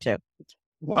benefit her too?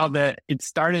 Well, it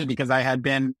started because I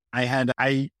didn't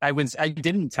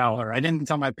tell her. I didn't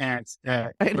tell my parents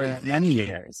for many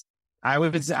years. I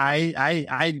was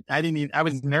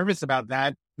nervous about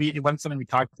that. It wasn't something we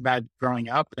talked about growing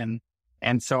up.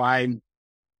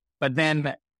 But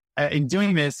then in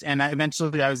doing this, and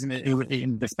eventually I was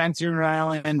in dispensary in Rhode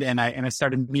Island, and I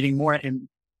started meeting more in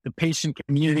the patient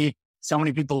community. So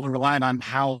many people relied on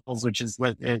Howls, which is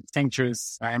what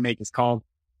tinctures I make is called.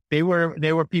 They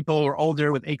were people who were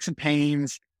older with aches and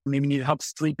pains, maybe needed help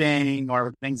sleeping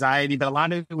or anxiety, but a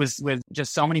lot of it was with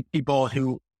just so many people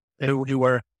who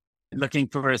were looking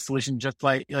for a solution, just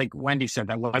like Wendy said.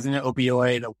 That wasn't an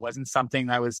opioid. It wasn't something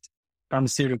that was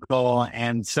pharmaceutical.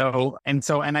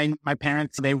 My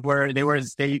parents, they were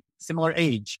similar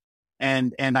age,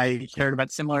 and I heard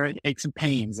about similar aches and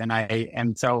pains, and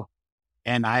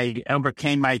I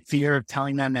overcame my fear of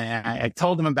telling them, and I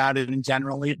told them about it in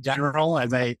general,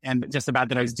 just about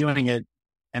that I was doing it.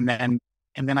 And then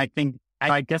I think,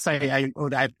 I guess I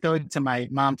throw it to my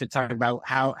mom to talk about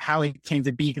how it came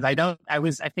to be. Cause I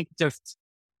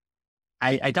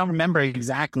don't remember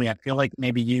exactly. I feel like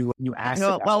maybe you asked.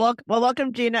 Well,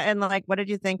 welcome, Gina. And like, what did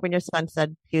you think when your son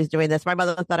said he was doing this? My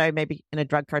mother thought I may be in a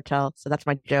drug cartel. So that's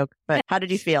my joke. But how did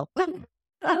you feel?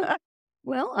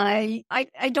 Well, I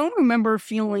don't remember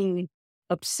feeling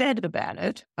upset about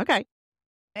it. Okay.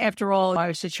 After all, I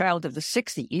was a child of the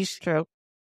 60s. True.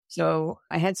 So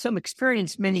I had some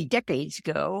experience many decades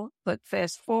ago. But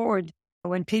fast forward,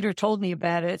 when Peter told me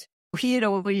about it, he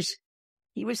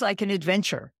was like an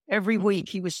adventure. Every week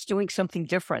he was doing something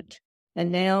different.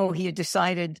 And now he had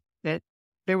decided that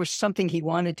there was something he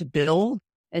wanted to build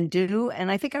and do.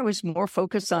 And I think I was more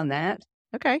focused on that.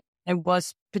 Okay. And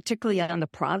was particularly on the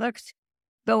product.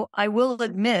 Though I will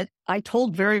admit, I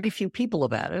told very few people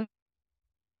about it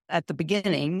at the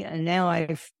beginning. And now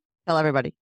I tell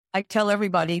everybody.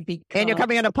 Because... And you're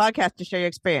coming on a podcast to share your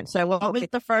experience. So what was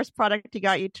the first product he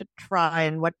got you to try,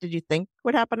 and what did you think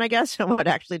would happen, I guess? And what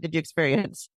actually did you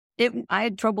experience? I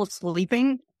had trouble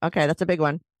sleeping. Okay, that's a big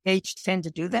one. Age tend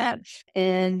to do that.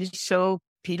 And so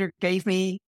Peter gave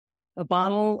me a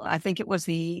bottle. I think it was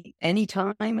the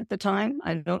Anytime at the time.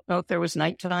 I don't know if there was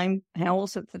nighttime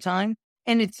Howls at the time.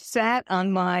 And it sat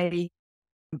on my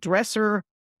dresser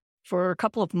for a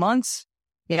couple of months.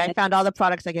 Yeah, I found all the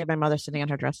products I gave my mother sitting on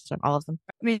her dresser, all of them.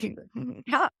 I mean,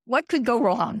 what could go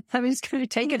wrong? I was going to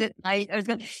take it at night.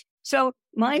 So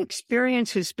my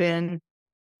experience has been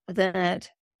that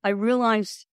I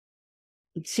realized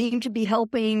it seemed to be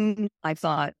helping. I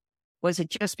thought, was it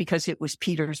just because it was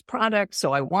Peter's product,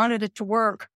 so I wanted it to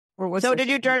work? Or was did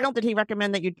you journal? Did he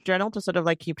recommend that you journal to sort of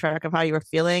like keep track of how you were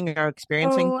feeling or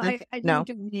experiencing? I didn't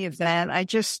do any of that. I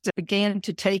just began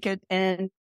to take it. And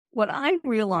what I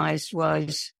realized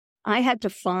was I had to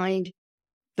find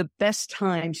the best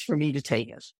times for me to take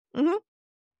it.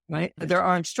 Mm-hmm. Right? There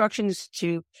are instructions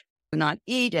to not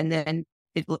eat, and then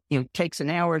it takes an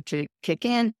hour to kick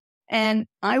in. And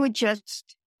I would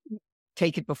just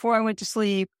take it before I went to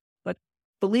sleep. But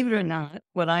believe it or not,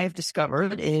 what I have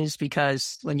discovered is,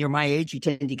 because when you're my age, you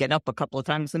tend to get up a couple of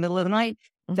times in the middle of the night,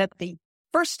 that the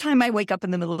first time I wake up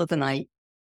in the middle of the night,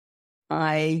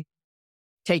 I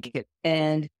take it.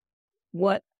 And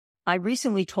what I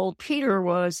recently told Peter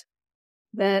was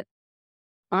that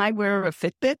I wear a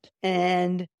Fitbit,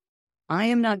 and I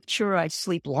am not sure I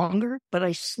sleep longer, but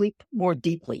I sleep more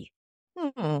deeply.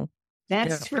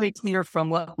 That's very clear from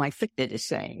what my Fitbit is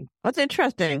saying. That's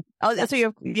interesting. Oh, so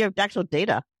you have actual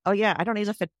data. Oh, yeah. I don't use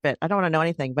a Fitbit. I don't want to know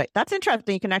anything, but that's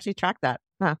interesting. You can actually track that.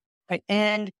 Huh. Right.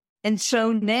 And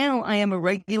so now I am a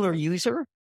regular user,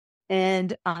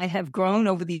 and I have grown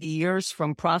over the years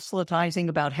from proselytizing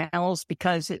about Howells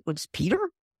because it was Peter,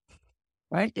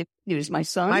 right? It was my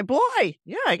son. My boy.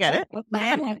 Yeah, I get it.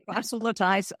 Man, I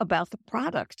proselytize about the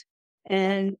product.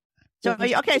 And so,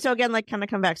 okay. So again, like kind of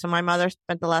come back. So my mother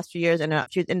spent the last few years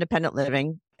she was independent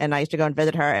living, and I used to go and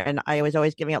visit her, and I was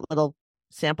always giving out little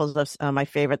samples of my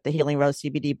favorite, the Healing Rose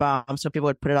CBD balm. So people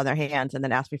would put it on their hands and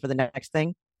then ask me for the next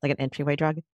thing, like an entryway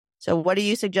drug. So what do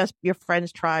you suggest your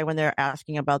friends try when they're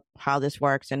asking about how this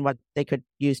works and what they could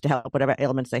use to help whatever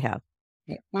ailments they have?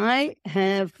 I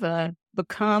have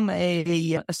become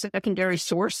a secondary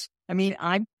source. I mean,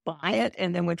 I buy it,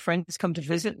 and then when friends come to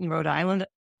visit in Rhode Island,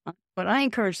 what I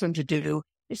encourage them to do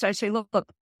is I say,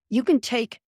 look, you can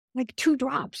take like 2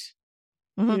 drops.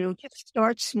 Just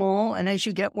start small. And as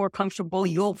you get more comfortable,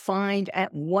 you'll find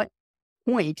at what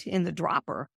point in the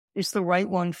dropper is the right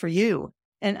one for you.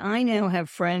 And I now have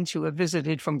friends who have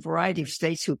visited from a variety of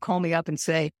states who call me up and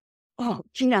say, oh,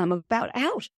 Gina, I'm about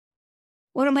out.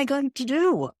 What am I going to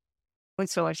do? And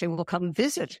so I say, well, come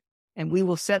visit, and we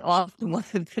will set off to one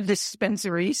of the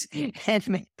dispensaries and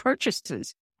make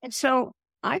purchases. And so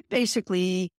I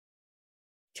basically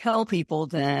tell people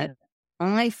that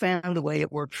I found a way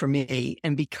it worked for me.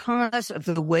 And because of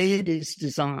the way it is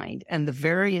designed and the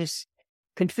various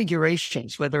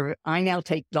configurations, whether I now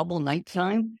take double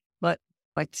nighttime, but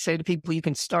I like to say to people, you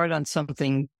can start on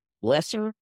something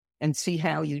lesser and see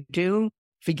how you do,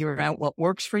 figure out what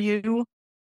works for you,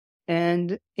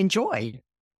 and enjoy.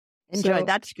 So,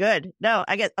 that's good. No,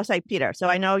 I'll say Peter. So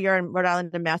I know you're in Rhode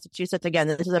Island and Massachusetts. Again,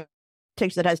 this is a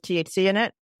tincture that has THC in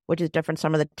it, which is different from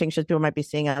some of the tinctures people might be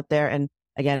seeing out there. And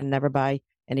again, never buy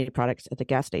any products at the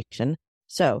gas station.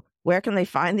 So where can they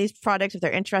find these products if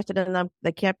they're interested in them?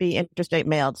 They can't be interstate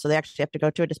mailed, so they actually have to go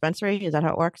to a dispensary. Is that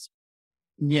how it works?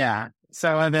 Yeah.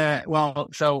 So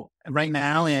so right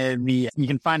now you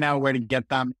can find out where to get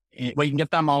them. Well, you can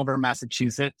get them all over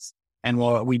Massachusetts, and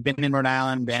we've been in Rhode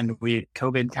Island, and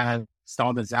COVID kind of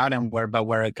stalled us out, and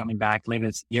we're coming back later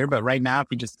this year. But right now, if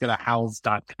you just go to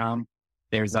howells.com,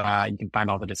 there's you can find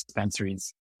all the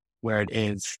dispensaries where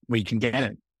you can get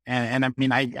it. And I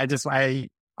mean, I want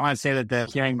to say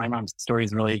that hearing my mom's story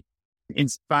is really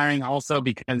inspiring also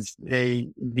because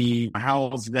the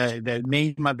Howells, the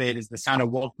name of it is the sound a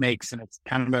wolf makes. And it's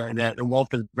kind of the wolf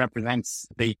represents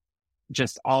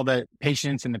just all the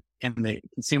patients and the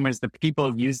consumers, the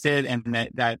people who used it. And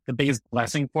that the biggest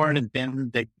blessing for it has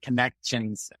been the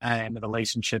connections and the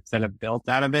relationships that have built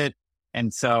out of it.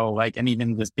 And so and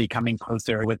even just becoming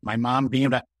closer with my mom,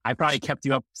 I probably kept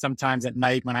you up sometimes at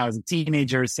night when I was a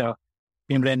teenager. So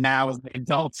being able to now as an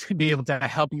adult to be able to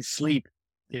help you sleep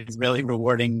is really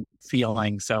rewarding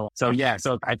feeling. So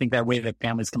I think that way that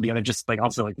families come together, just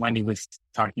also like Wendy was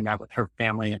talking about with her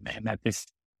family and that this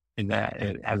is that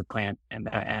it has a plan and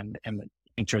the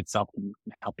tincture itself can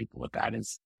help people with that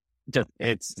is just,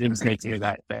 it was great to hear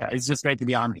that. It's just great to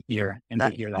be on here and to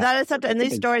hear that. That is such, and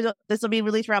these stories, this will be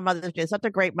released around Mother's Day. It's such a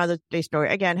great Mother's Day story.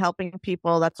 Again, helping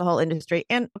people, that's the whole industry.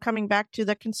 And coming back to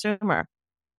the consumer.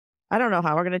 I don't know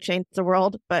how we're going to change the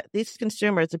world, but these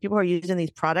consumers, the people who are using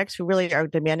these products, who really are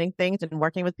demanding things and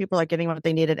working with people, are getting what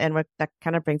they needed. And that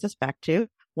kind of brings us back to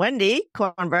Wendy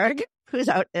Kornberg, who's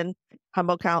out in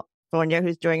Humboldt, California,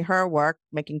 who's doing her work,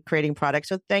 creating products.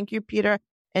 So thank you, Peter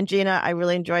and Gina. I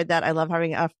really enjoyed that. I love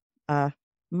having a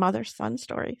mother-son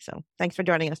story. So thanks for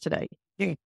joining us today.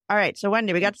 All right. So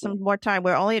Wendy, we got some more time.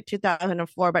 We're only at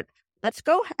 2004, but let's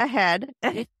go ahead.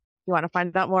 You want to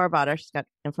find out more about her? She's got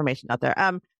information out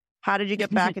there. How did you get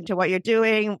back into what you're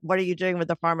doing? What are you doing with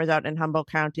the farmers out in Humboldt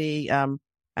County?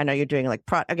 I know you're doing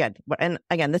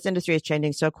again, this industry is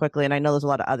changing so quickly, and I know there's a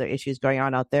lot of other issues going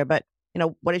on out there, but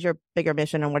what is your bigger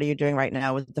mission and what are you doing right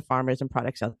now with the farmers and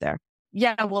products out there?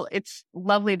 Yeah, well, it's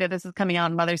lovely that this is coming out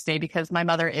on Mother's Day because my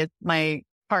mother is my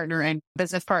partner and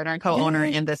business partner and co-owner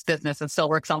in this business and still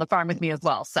works on the farm with me as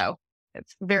well. So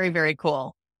it's very, very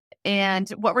cool. And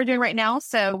what we're doing right now,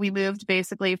 so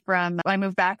I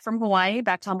moved back from Hawaii,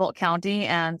 back to Humboldt County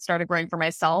and started growing for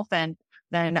myself. And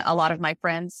then a lot of my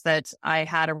friends that I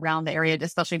had around the area,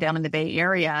 especially down in the Bay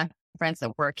Area, friends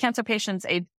that were cancer patients,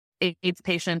 AIDS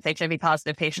patients, HIV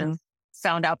positive patients,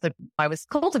 found out that I was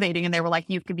cultivating and they were like,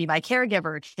 you could be my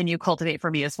caregiver. Can you cultivate for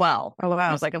me as well? Oh, wow.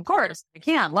 I was like, of course I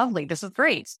can. Lovely. This is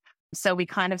great. So we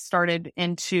kind of started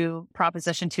into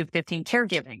Proposition 215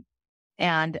 caregiving.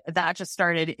 And that just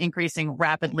started increasing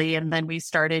rapidly. And then we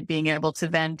started being able to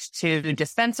vend to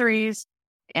dispensaries.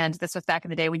 And this was back in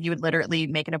the day when you would literally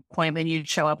make an appointment, you'd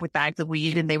show up with bags of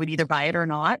weed and they would either buy it or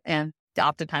not. And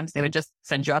oftentimes they would just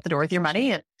send you out the door with your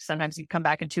money. And sometimes you'd come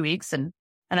back in 2 weeks. And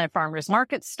then farmers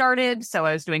markets started. So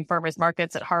I was doing farmers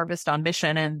markets at Harvest on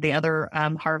Mission and the other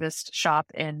Harvest shop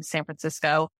in San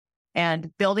Francisco, and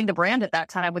building the brand at that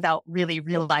time without really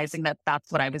realizing that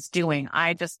that's what I was doing.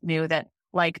 I just knew that,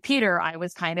 like Peter, I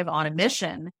was kind of on a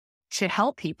mission to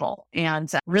help people,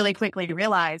 and really quickly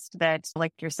realized that,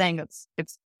 like you're saying,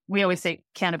 we always say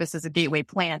cannabis is a gateway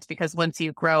plant, because once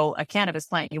you grow a cannabis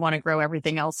plant, you want to grow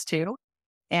everything else too.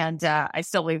 And I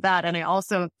still believe that. And I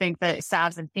also think that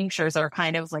salves and tinctures are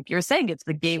kind of, like you're saying, it's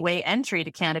the gateway entry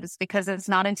to cannabis because it's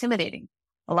not intimidating.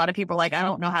 A lot of people are like, I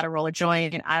don't know how to roll a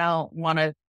joint. I don't want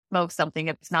to smoke something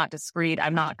if it's not discreet.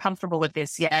 I'm not comfortable with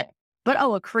this yet. But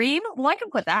a cream? Well, I can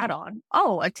put that on.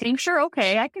 A tincture?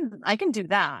 Okay, I can do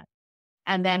that.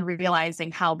 And then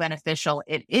realizing how beneficial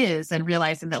it is, and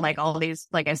realizing that, like, all these,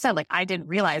 like I said, like, I didn't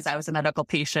realize I was a medical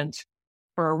patient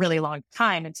for a really long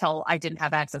time until I didn't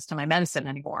have access to my medicine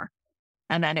anymore.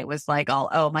 And then it was like,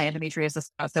 my endometriosis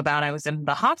was so bad I was in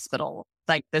the hospital.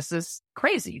 Like, this is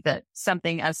crazy that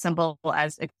something as simple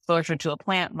as exposure to a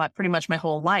plant, pretty much my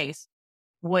whole life,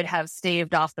 would have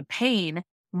staved off the pain,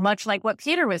 much like what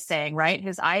Peter was saying, right?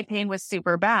 His eye pain was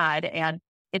super bad and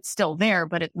it's still there,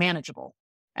 but it's manageable.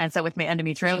 And so with my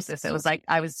endometriosis, it was like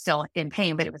I was still in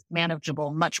pain, but it was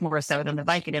manageable, much more so than the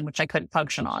Vicodin, which I couldn't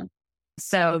function on.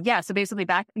 So basically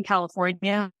back in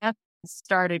California,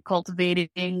 started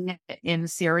cultivating in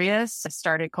Sirius,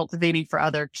 started cultivating for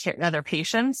other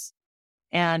patients,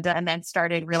 and then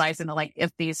started realizing that, like,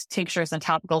 if these tinctures and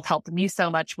topicals helped me so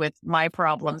much with my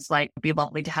problems, like, it'd be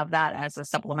lovely to have that as a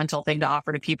supplemental thing to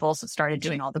offer to people. So started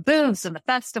doing all the booths and the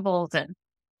festivals and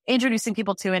introducing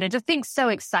people to it, and just being so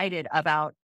excited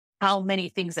about how many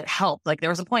things it helped. Like, there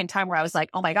was a point in time where I was like,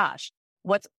 oh my gosh,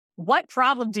 what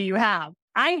problem do you have?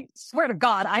 I swear to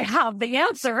God, I have the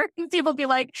answer. People be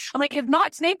like, I'm like, if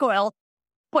not snake oil,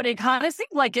 but it kind of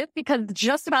seems like it, because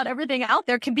just about everything out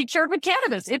there can be cured with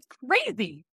cannabis. It's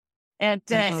crazy. And,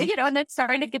 and then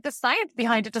starting to get the science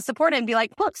behind it to support it and be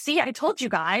like, look, see, I told you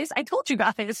guys.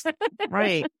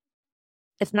 Right.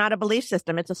 It's not a belief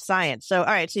system. It's a science. So, all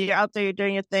right. So you're out there, you're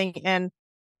doing your thing, and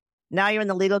now you're in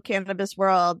the legal cannabis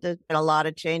world. There's been a lot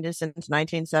of changes since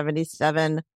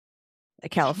 1977.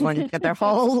 California's got their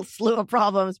whole slew of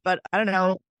problems, but I don't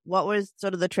know, what was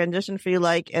sort of the transition for you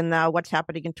like, and now what's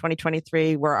happening in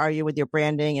 2023? Where are you with your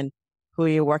branding and who are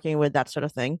you working with, that sort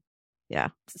of thing? Yeah.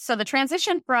 So the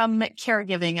transition from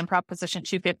caregiving and Proposition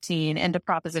 215 into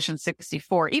Proposition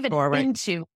 64,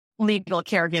 into legal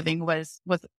caregiving was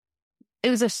it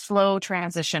was a slow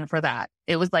transition for that.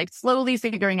 It was like slowly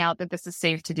figuring out that this is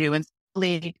safe to do, and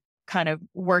slowly kind of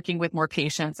working with more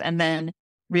patients, and then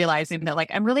realizing that,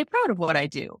 like, I'm really proud of what I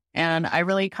do. And I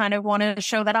really kind of wanted to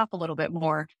show that off a little bit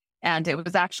more. And it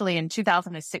was actually in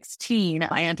 2016,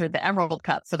 I entered the Emerald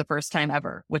Cup for the first time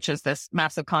ever, which is this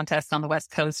massive contest on the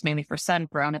West Coast, mainly for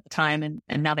sun-grown at the time.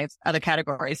 And now they have other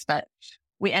categories, but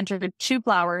we entered 2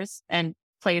 flowers and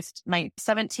placed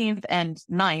 17th and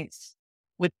 9th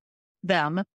with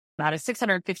them out of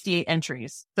 658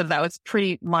 entries. So that was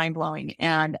pretty mind blowing.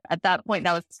 And at that point,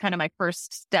 that was kind of my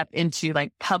first step into,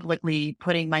 like, publicly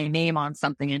putting my name on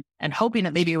something and hoping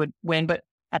that maybe it would win. But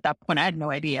at that point, I had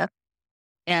no idea.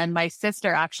 And my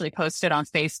sister actually posted on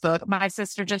Facebook, my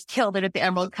sister just killed it at the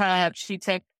Emerald Cup. She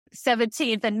took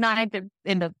 17th and 9th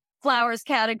in the flowers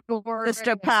category.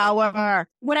 Sister power.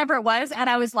 Whatever it was.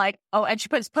 And I was like, and she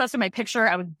posted my picture.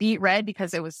 I was beet red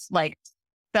because it was like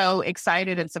so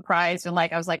excited and surprised. And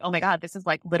like, I was like, oh my God, this is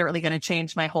like literally going to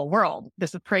change my whole world.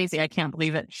 This is crazy. I can't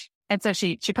believe it. And so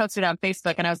she posted it on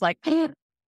Facebook, and I was like,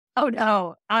 oh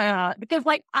no. Because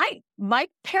like my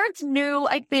parents knew,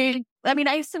 I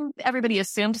assume everybody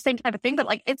assumed the same type of thing, but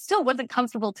like, it still wasn't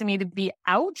comfortable to me to be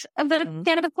out of the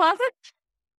cannabis closet.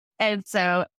 And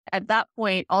so at that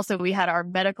point, also, we had our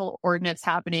medical ordinance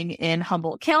happening in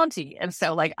Humboldt County. And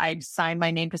so like, I signed my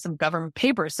name to some government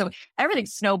papers. So everything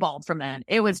snowballed from then.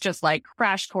 It was just like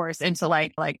crash course into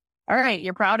like, all right,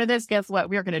 you're proud of this. Guess what?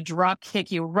 We're going to drop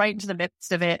kick you right into the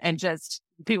midst of it and just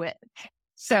do it.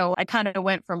 So I kind of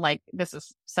went from like, this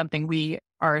is something we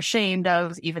are ashamed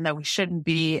of, even though we shouldn't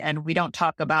be, and we don't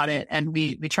talk about it. And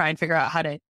we try and figure out how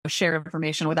to share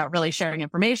information without really sharing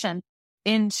information,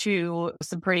 into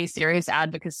some pretty serious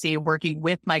advocacy, working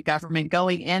with my government,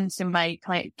 going into my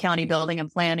county building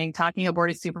and planning, talking at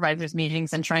board of supervisors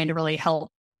meetings, and trying to really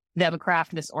help them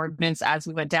craft this ordinance as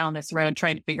we went down this road,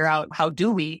 trying to figure out how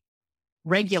do we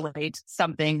regulate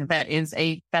something that is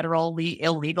a federally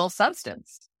illegal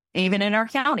substance, even in our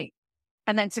county.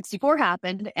 And then 64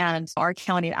 happened, and our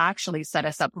county actually set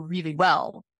us up really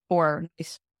well for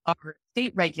our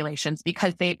state regulations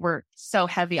because they were so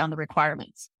heavy on the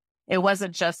requirements. It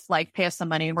wasn't just like, pay us some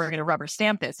money and we're going to rubber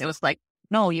stamp this. It was like,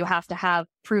 no, you have to have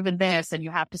proven this, and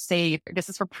you have to say this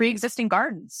is for pre-existing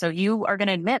gardens. So you are going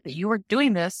to admit that you were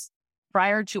doing this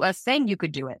prior to us saying you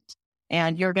could do it.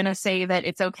 And you're going to say that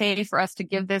it's okay for us to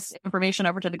give this information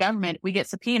over to the government. We get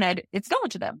subpoenaed, it's going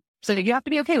to them. So you have to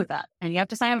be okay with that. And you have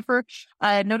to sign up for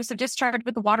a notice of discharge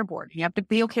with the water board. You have to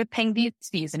be okay with paying these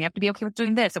fees, and you have to be okay with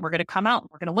doing this. And we're going to come out, and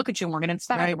we're going to look at you, and we're going to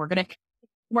inspect you. We're going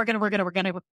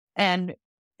to, and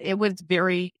it was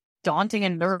very daunting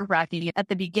and nerve-wracking at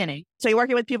the beginning. So you're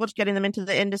working with people, just getting them into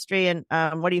the industry, and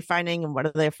what are you finding, and what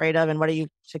are they afraid of, and what are you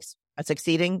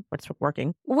succeeding? What's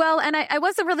working? Well, and I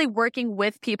wasn't really working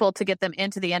with people to get them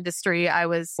into the industry. I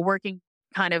was working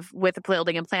kind of with the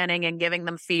building and planning and giving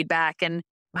them feedback and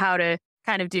how to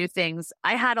kind of do things.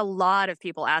 I had a lot of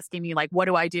people asking me, like, what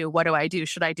do I do? What do I do?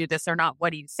 Should I do this or not?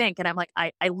 What do you think? And I'm like,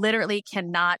 I literally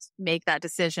cannot make that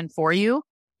decision for you.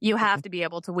 You have to be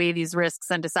able to weigh these risks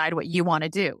and decide what you want to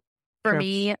do. For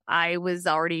me, I was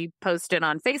already posted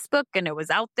on Facebook, and it was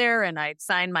out there, and I'd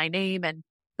signed my name, and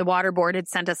the water board had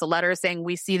sent us a letter saying,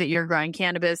 we see that you're growing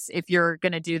cannabis. If you're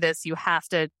going to do this, you have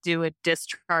to do a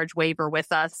discharge waiver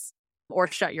with us or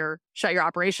shut your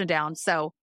operation down.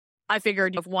 So I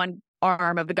figured if one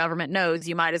arm of the government knows,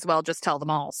 you might as well just tell them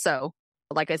all. So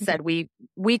like I said, we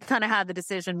kind of had the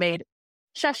decision made.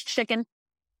 Shush, chicken.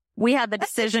 We had the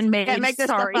decision made. Can't make this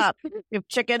Sorry. stuff up. You have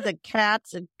chickens and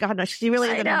cats, and God knows, she really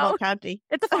is in Humboldt County.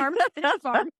 It's a farm. It's a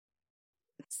farm.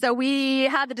 So we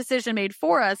had the decision made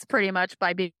for us pretty much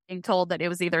by being told that it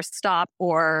was either stop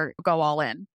or go all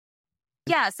in.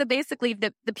 Yeah. So basically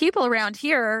the people around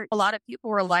here, a lot of people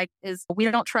were like, we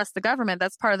don't trust the government.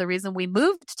 That's part of the reason we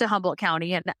moved to Humboldt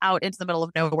County and out into the middle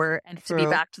of nowhere and to be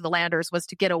back to the landers, was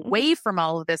to get away from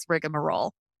all of this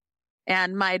rigmarole.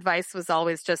 And my advice was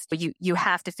always just, you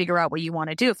have to figure out what you want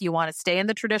to do. If you want to stay in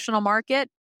the traditional market,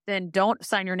 then don't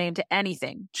sign your name to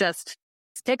anything. Just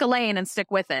pick a lane and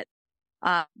stick with it.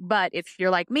 But if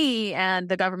you're like me and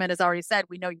the government has already said,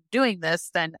 we know you're doing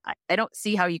this, then I don't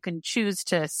see how you can choose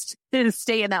to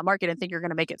stay in that market and think you're going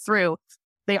to make it through.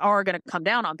 They are going to come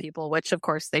down on people, which of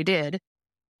course they did.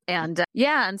 And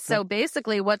and so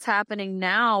basically what's happening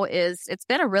now is it's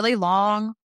been a really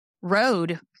long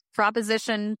road.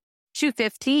 Proposition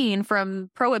 215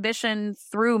 from prohibition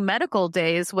through medical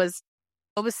days was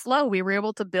slow. We were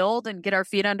able to build and get our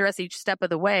feet under us each step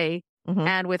of the way. Mm-hmm.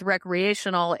 And with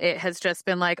recreational, it has just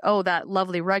been like, oh, that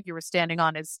lovely rug you were standing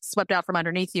on is swept out from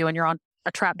underneath you, and you're on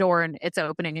a trap door and it's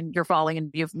opening and you're falling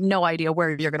and you have no idea where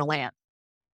you're going to land.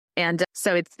 And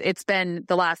so it's been,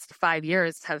 the last 5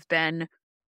 years have been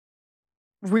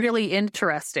really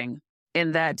interesting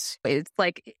in that it's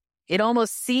like, it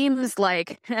almost seems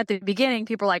like at the beginning,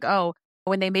 people are like, oh,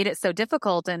 when they made it so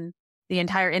difficult and the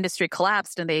entire industry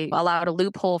collapsed and they allowed a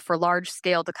loophole for large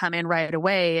scale to come in right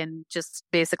away and just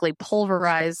basically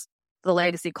pulverize the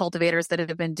legacy cultivators that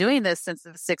have been doing this since the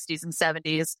 60s and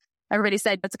 70s. Everybody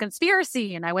said it's a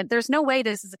conspiracy. And I went, there's no way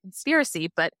this is a conspiracy.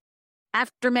 But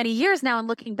after many years now and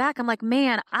looking back, I'm like,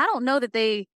 man, I don't know that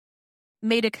they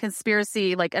made a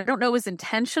conspiracy. Like, I don't know it was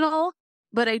intentional,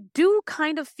 but I do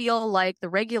kind of feel like the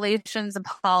regulations and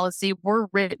policy were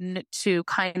written to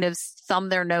kind of thumb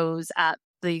their nose at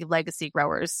the legacy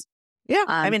growers. Yeah.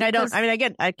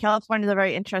 Again, California is a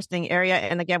very interesting area.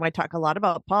 And again, I talk a lot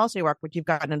about policy work, which you've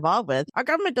gotten involved with. Our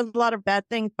government does a lot of bad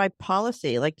things by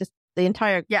policy, like just the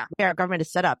entire way our government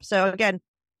is set up. So again,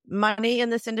 money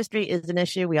in this industry is an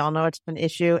issue. We all know it's an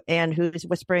issue. And who's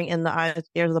whispering in the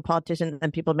ears of the politicians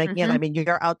and people making it? I mean,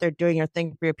 you're out there doing your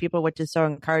thing for your people, which is so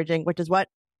encouraging, which is what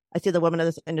I see the women of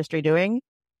this industry doing.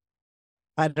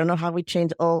 I don't know how we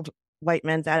change old white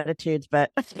men's attitudes, but...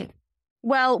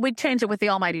 Well, we change it with the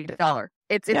almighty dollar.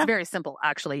 It's very simple,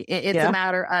 actually. It's a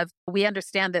matter of, we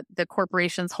understand that the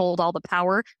corporations hold all the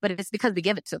power, but it's because we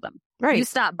give it to them. Right. You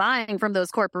stop buying from those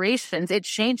corporations, it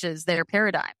changes their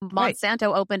paradigm.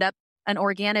 Monsanto opened up an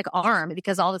organic arm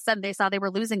because all of a sudden they saw they were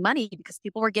losing money because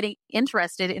people were getting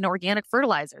interested in organic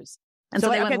fertilizers. And so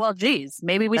they went, well, geez,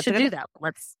 maybe we should do that.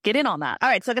 Let's get in on that. All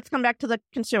right. So let's come back to the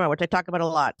consumer, which I talk about a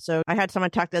lot. So I had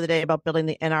someone talk the other day about building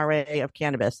the NRA of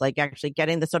cannabis, like actually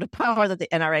getting the sort of power that the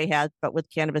NRA has, but with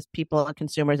cannabis people and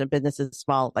consumers and businesses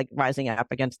small, like rising up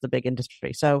against the big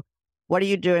industry. So what are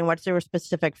you doing? What's your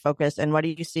specific focus? And what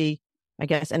do you see, I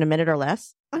guess, in a minute or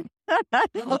less? Okay.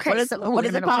 What is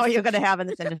the power you're going to have in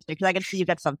this industry? Because I can see you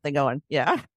got something going.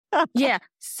 Yeah. Yeah.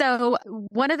 So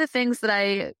one of the things that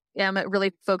I am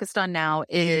really focused on now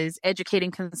is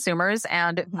educating consumers,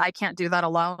 and I can't do that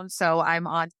alone. So I'm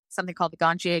on something called the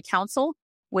Ganjier Council,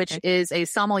 which is a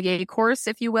sommelier course,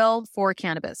 if you will, for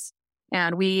cannabis.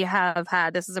 And we have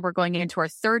had, we're going into our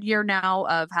third year now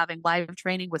of having live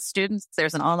training with students.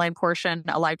 There's an online portion,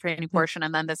 a live training portion,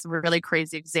 and then this really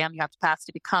crazy exam you have to pass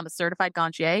to become a certified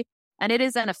Ganjier. And it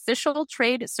is an official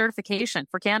trade certification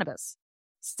for cannabis.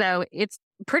 So it's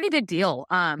a pretty big deal.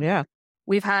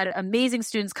 We've had amazing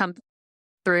students come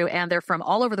through, and they're from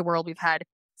all over the world. We've had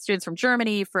students from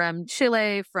Germany, from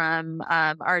Chile, from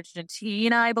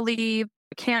Argentina, I believe,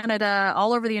 Canada,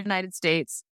 all over the United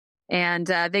States. And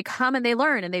they come and they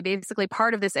learn, and they basically,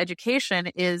 part of this education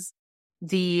is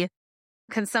the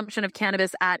consumption of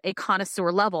cannabis at a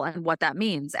connoisseur level and what that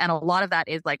means. And a lot of that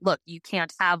is like, look, you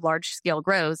can't have large scale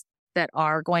grows that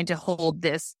are going to hold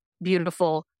this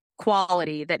beautiful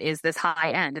quality that is this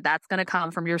high end. That's going to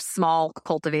come from your small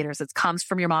cultivators. It comes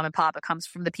from your mom and pop. It comes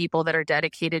from the people that are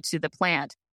dedicated to the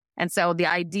plant. And so the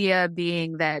idea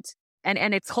being that,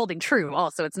 and it's holding true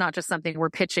also, it's not just something we're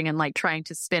pitching and like trying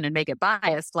to spin and make it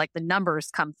biased, like the numbers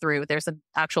come through. There's an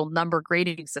actual number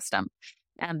grading system.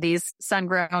 And these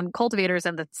sun-grown cultivators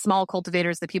and the small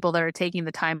cultivators, the people that are taking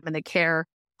the time and the care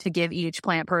to give each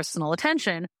plant personal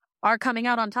attention, are coming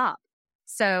out on top.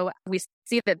 So we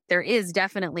see that there is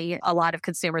definitely a lot of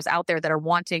consumers out there that are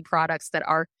wanting products that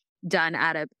are done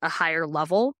at a higher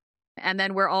level. And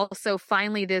then we're also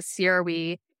finally this year,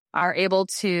 we are able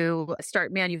to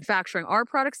start manufacturing our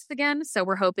products again. So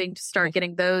we're hoping to start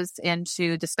getting those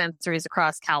into dispensaries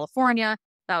across California.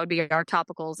 That would be our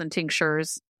topicals and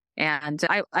tinctures. And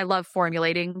I love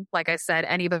formulating. Like I said,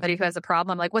 anybody who has a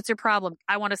problem, like, what's your problem?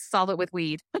 I want to solve it with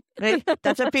weed. Hey,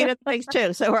 that's what Peter thinks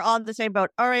too. So we're all in the same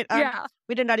boat. All right.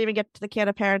 We did not even get to the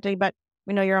Canna parenting, but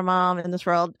we know you're a mom in this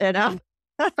world. And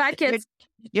 5 kids.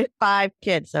 You're 5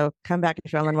 kids. So come back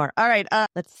if you want to learn more. All right.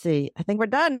 Let's see. I think we're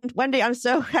done. Wendy, I'm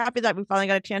so happy that we finally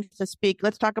got a chance to speak.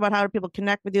 Let's talk about how do people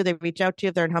connect with you. They reach out to you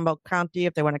if they're in Humboldt County,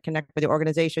 if they want to connect with your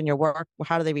organization, your work.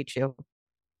 How do they reach you?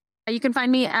 You can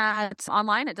find me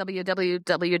online at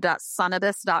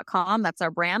www.sunnabis.com. That's our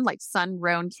brand, like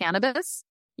sun-grown cannabis.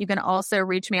 You can also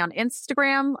reach me on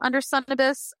Instagram under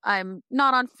Sunnabis. I'm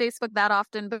not on Facebook that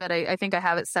often, but I think I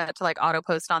have it set to like auto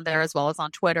post on there as well as on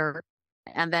Twitter.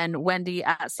 And then Wendy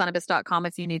at sunnabis.com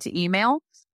if you need to email.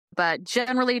 But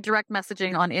generally, direct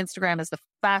messaging on Instagram is the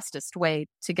fastest way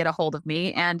to get a hold of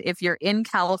me. And if you're in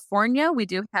California, we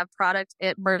do have product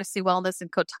at Mercy Wellness in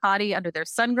Cotati under their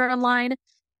sun-grown line.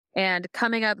 And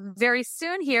coming up very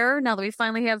soon here, now that we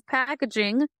finally have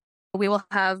packaging, we will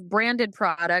have branded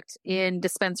product in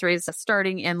dispensaries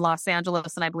starting in Los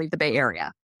Angeles and I believe the Bay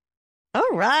Area. All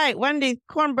right. Wendy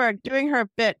Kornberg doing her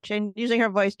bit, using her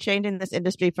voice, changing this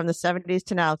industry from the 70s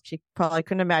to now. She probably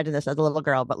couldn't imagine this as a little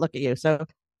girl, but look at you. So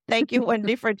thank you,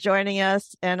 Wendy, for joining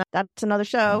us. And that's another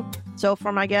show. So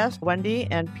for my guests, Wendy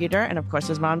and Peter, and of course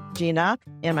his mom, Gina,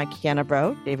 and my Canna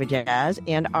bro, David Jazz,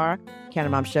 and our Canna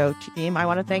Mom Show team, I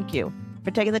want to thank you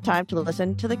for taking the time to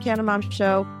listen to the Canna Mom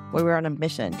Show, where we're on a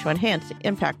mission to enhance the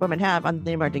impact women have on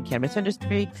the emerging cannabis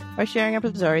industry by sharing and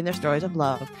preserving their stories of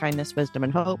love, kindness, wisdom,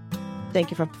 and hope. Thank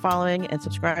you for following and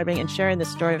subscribing and sharing the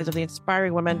stories of the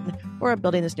inspiring women who are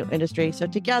building this new industry so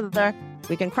together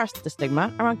we can crush the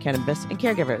stigma around cannabis and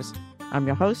caregivers. I'm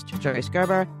your host, Joyce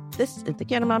Gerber. This is the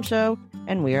Canna Mom Show,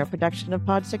 and we are a production of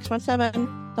Pod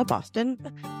 617, the Boston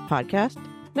Podcast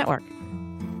Network.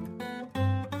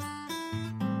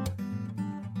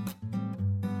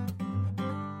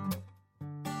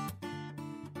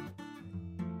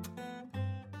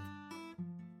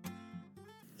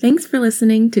 Thanks for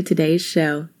listening to today's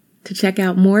show. To check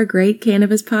out more great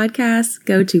cannabis podcasts,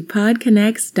 go to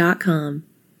podconnects.com.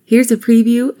 Here's a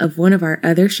preview of one of our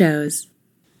other shows.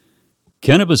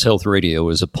 Cannabis Health Radio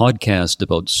is a podcast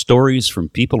about stories from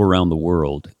people around the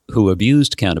world who have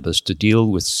used cannabis to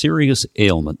deal with serious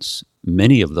ailments,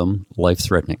 many of them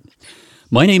life-threatening.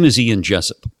 My name is Ian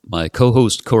Jessup. My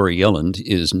co-host Corey Yelland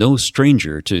is no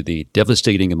stranger to the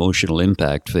devastating emotional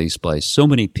impact faced by so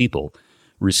many people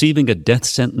receiving a death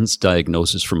sentence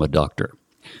diagnosis from a doctor.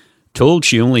 Told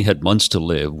she only had months to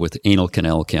live with anal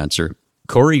canal cancer,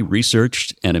 Corey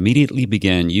researched and immediately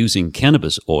began using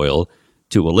cannabis oil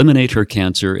to eliminate her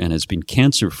cancer and has been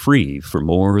cancer-free for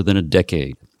more than a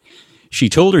decade. She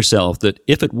told herself that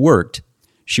if it worked,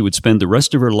 she would spend the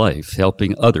rest of her life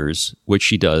helping others, which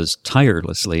she does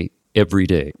tirelessly every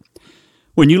day.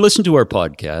 When you listen to our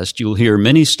podcast, you'll hear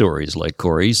many stories like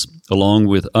Corey's, along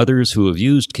with others who have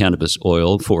used cannabis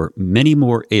oil for many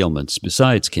more ailments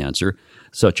besides cancer,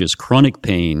 such as chronic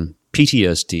pain,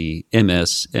 PTSD,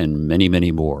 MS, and many,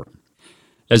 many more.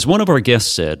 As one of our guests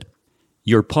said,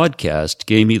 Your podcast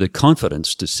gave me the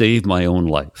confidence to save my own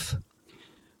life.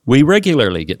 We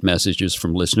regularly get messages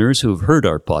from listeners who have heard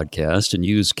our podcast and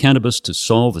use cannabis to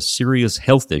solve a serious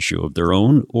health issue of their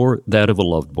own or that of a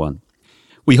loved one.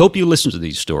 We hope you listen to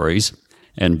these stories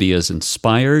and be as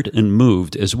inspired and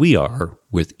moved as we are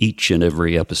with each and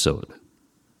every episode.